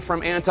away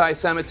from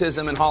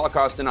anti-Semitism and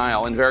Holocaust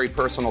denial in very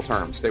personal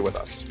terms. Stay with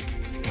us.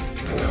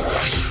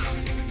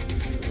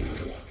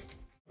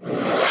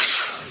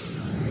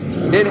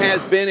 It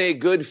has been a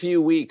good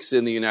few weeks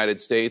in the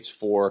United States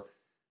for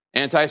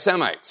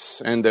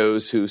anti-Semites and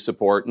those who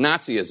support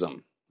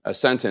Nazism, a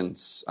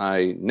sentence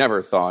I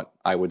never thought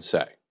I would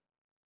say.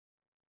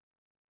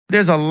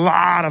 There's a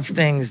lot of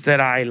things that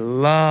I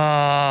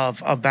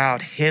love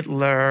about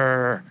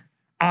Hitler.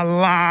 A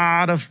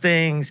lot of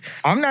things.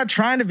 I'm not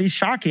trying to be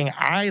shocking.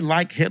 I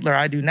like Hitler.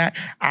 I do not.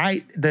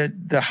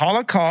 The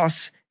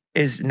Holocaust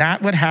is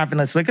not what happened.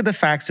 Let's look at the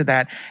facts of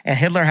that. And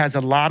Hitler has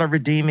a lot of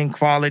redeeming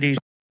qualities.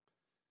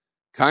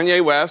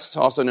 Kanye West,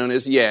 also known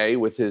as Ye,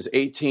 with his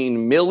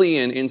 18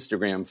 million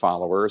Instagram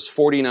followers,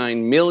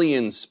 49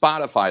 million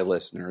Spotify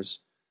listeners,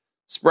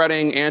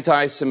 spreading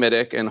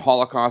anti-Semitic and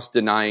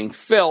Holocaust-denying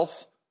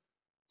filth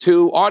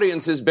to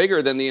audiences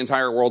bigger than the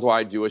entire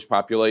worldwide Jewish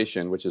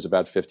population, which is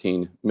about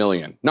 15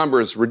 million.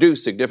 Numbers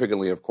reduced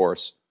significantly, of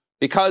course,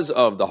 because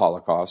of the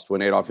Holocaust,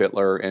 when Adolf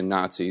Hitler and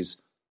Nazis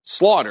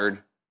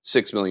slaughtered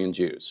 6 million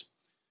Jews.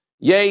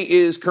 Ye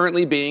is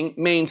currently being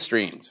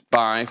mainstreamed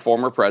by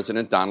former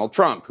President Donald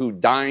Trump, who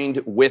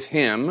dined with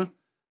him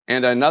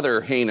and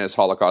another heinous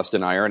Holocaust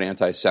denier, an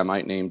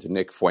anti-Semite named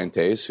Nick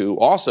Fuentes, who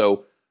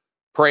also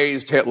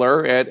praised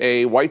Hitler at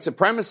a white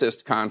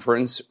supremacist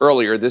conference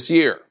earlier this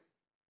year.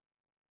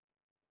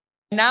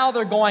 Now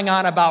they're going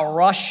on about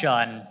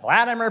Russia and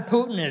Vladimir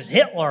Putin is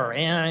Hitler,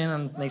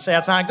 and they say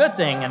that's not a good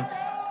thing. And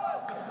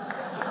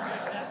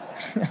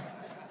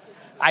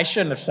I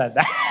shouldn't have said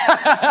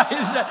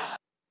that.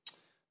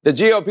 The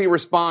GOP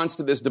response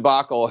to this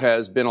debacle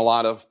has been a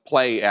lot of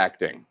play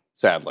acting,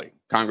 sadly.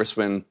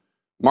 Congressman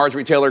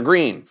Marjorie Taylor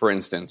Greene, for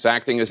instance,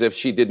 acting as if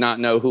she did not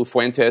know who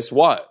Fuentes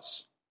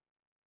was.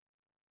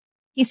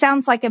 He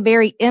sounds like a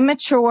very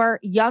immature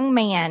young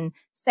man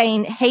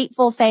saying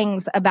hateful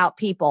things about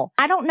people.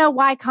 I don't know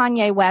why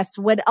Kanye West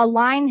would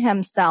align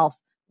himself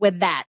with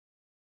that.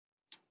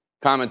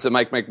 Comments that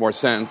might make more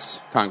sense,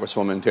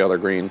 Congresswoman Taylor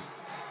Greene,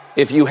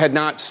 if you had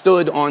not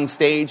stood on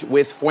stage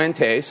with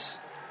Fuentes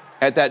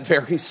at that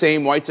very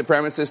same white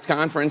supremacist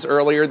conference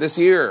earlier this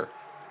year.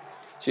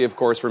 She, of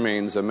course,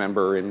 remains a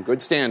member in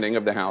good standing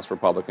of the House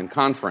Republican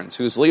Conference,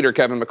 whose leader,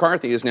 Kevin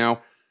McCarthy, is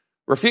now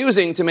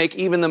refusing to make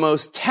even the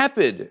most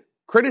tepid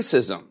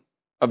criticism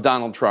of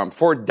Donald Trump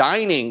for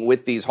dining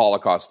with these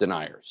Holocaust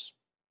deniers.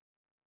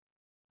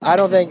 I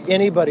don't think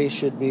anybody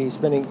should be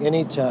spending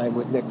any time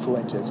with Nick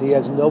Fuentes. He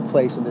has no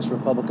place in this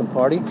Republican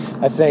Party.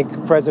 I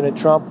think President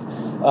Trump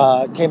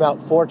came out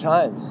 4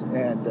 times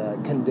and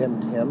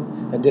condemned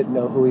him and didn't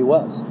know who he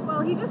was.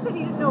 Well, he just said he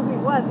didn't know who he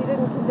was. He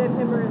didn't condemn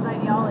him or his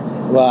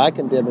ideology. Well, I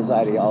condemn his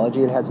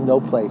ideology. It has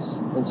no place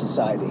in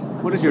society.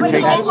 What is your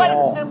take on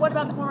that? And what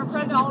about the former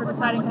president for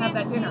deciding to have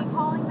that dinner?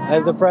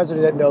 And the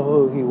president didn't know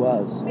who he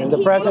was. And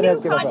the president has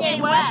given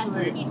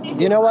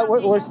up. You know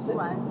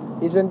what?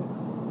 He's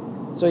been...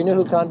 So he knew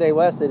who Kanye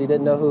West is. He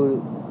didn't know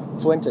who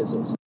Fuentes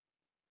is.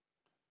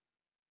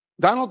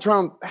 Donald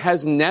Trump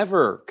has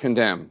never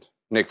condemned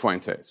Nick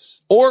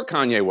Fuentes or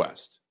Kanye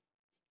West.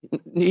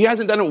 He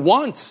hasn't done it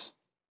once,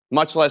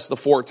 much less the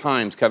 4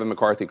 times Kevin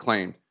McCarthy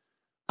claimed.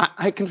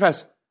 I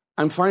confess,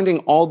 I'm finding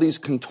all these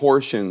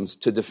contortions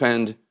to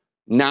defend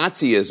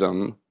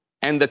Nazism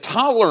and the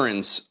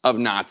tolerance of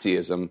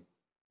Nazism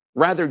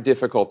rather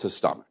difficult to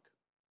stomach.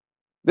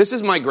 This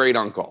is my great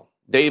uncle,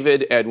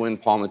 David Edwin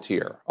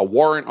Palmatier, a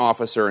warrant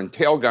officer and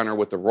tail gunner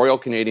with the Royal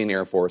Canadian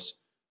Air Force.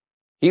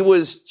 He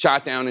was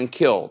shot down and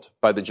killed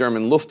by the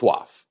German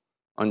Luftwaffe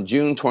on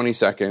June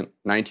 22nd,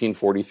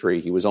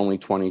 1943. He was only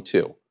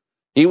 22.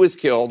 He was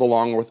killed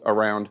along with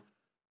around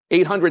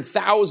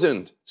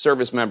 800,000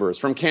 service members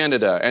from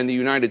Canada and the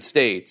United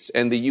States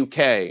and the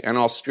UK and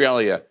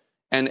Australia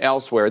and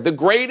elsewhere. The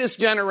greatest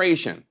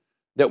generation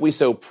that we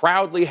so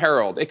proudly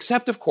herald,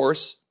 except, of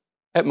course,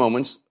 at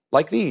moments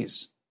like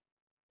these,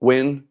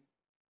 when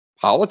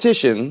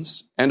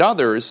politicians and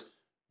others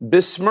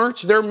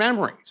besmirch their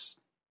memories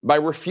by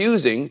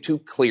refusing to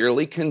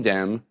clearly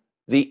condemn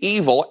the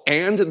evil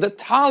and the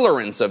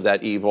tolerance of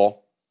that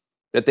evil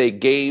that they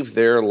gave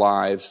their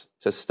lives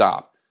to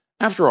stop.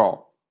 After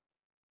all,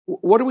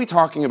 what are we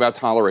talking about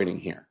tolerating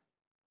here?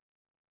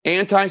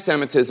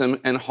 Anti-Semitism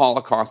and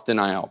Holocaust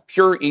denial,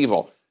 pure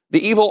evil.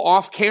 The evil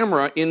off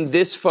camera in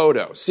this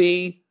photo.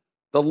 See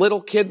the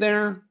little kid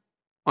there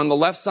on the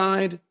left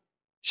side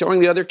showing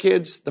the other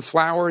kids the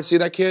flower. See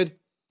that kid?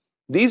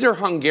 These are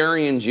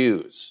Hungarian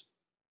Jews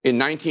in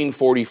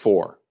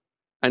 1944.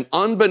 And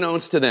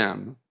unbeknownst to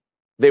them,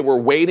 they were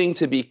waiting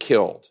to be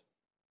killed.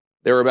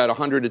 They were about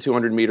 100 to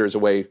 200 meters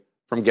away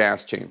from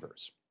gas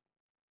chambers.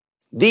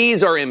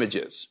 These are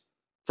images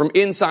from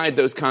inside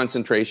those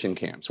concentration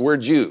camps where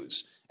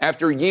Jews,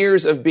 after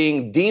years of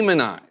being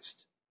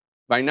demonized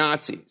by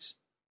Nazis,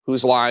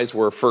 whose lies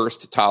were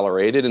first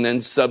tolerated and then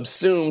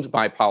subsumed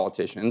by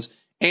politicians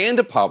and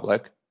a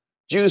public,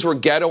 Jews were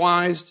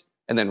ghettoized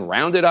and then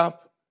rounded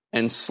up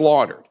and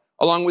slaughtered,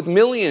 along with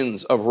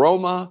millions of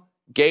Roma,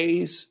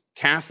 gays,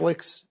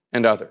 Catholics,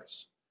 and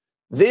others.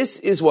 This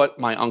is what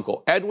my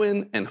Uncle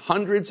Edwin and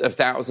hundreds of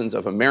thousands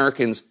of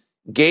Americans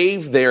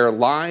gave their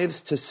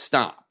lives to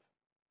stop.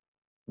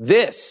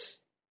 This,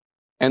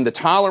 and the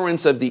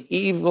tolerance of the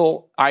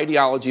evil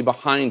ideology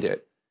behind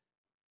it,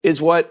 is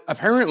what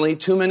apparently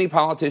too many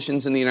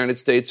politicians in the United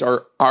States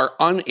are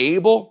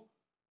unable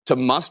to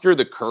muster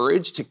the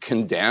courage to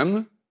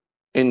condemn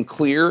in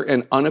clear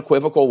and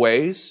unequivocal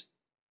ways.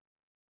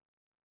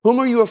 Whom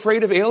are you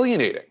afraid of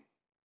alienating?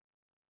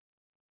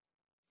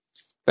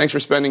 Thanks for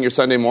spending your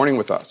Sunday morning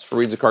with us.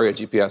 Fareed Zakaria,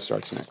 GPS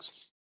starts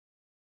next.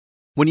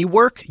 When you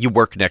work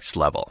next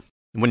level.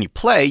 And when you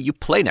play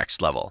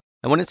next level.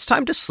 And when it's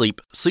time to sleep,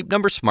 Sleep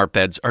Number smart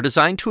beds are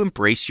designed to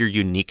embrace your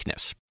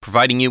uniqueness,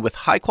 providing you with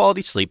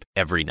high-quality sleep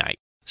every night.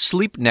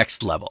 Sleep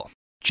next level.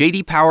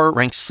 J.D. Power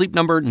ranks Sleep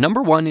Number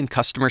 #1 in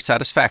customer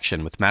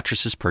satisfaction with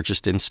mattresses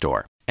purchased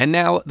in-store. And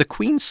now, the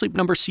Queen Sleep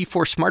Number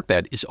C4 smart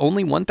bed is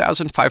only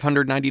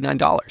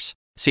 $1,599.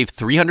 Save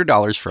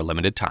 $300 for a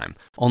limited time,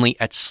 only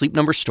at Sleep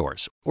Number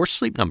stores or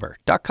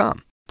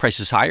sleepnumber.com.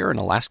 Prices higher in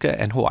Alaska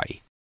and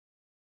Hawaii.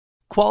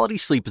 Quality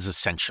sleep is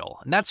essential,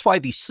 and that's why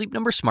the Sleep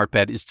Number smart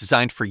bed is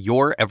designed for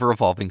your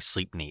ever-evolving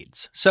sleep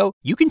needs. So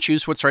you can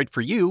choose what's right for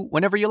you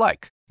whenever you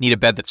like. Need a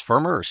bed that's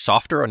firmer or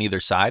softer on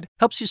either side?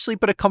 Helps you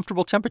sleep at a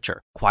comfortable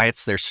temperature.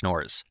 Quiets their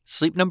snores.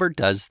 Sleep Number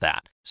does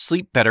that.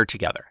 Sleep better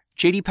together.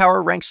 J.D.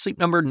 Power ranks Sleep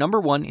Number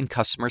 #1 in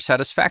customer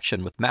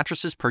satisfaction with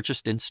mattresses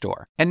purchased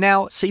in-store. And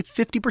now, save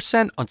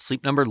 50% on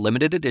Sleep Number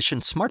limited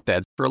edition smart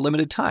beds for a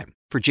limited time.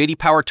 For J.D.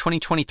 Power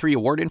 2023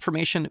 award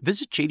information,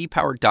 visit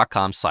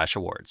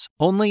jdpower.com/awards.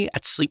 Only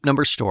at Sleep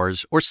Number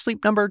stores or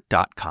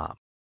sleepnumber.com.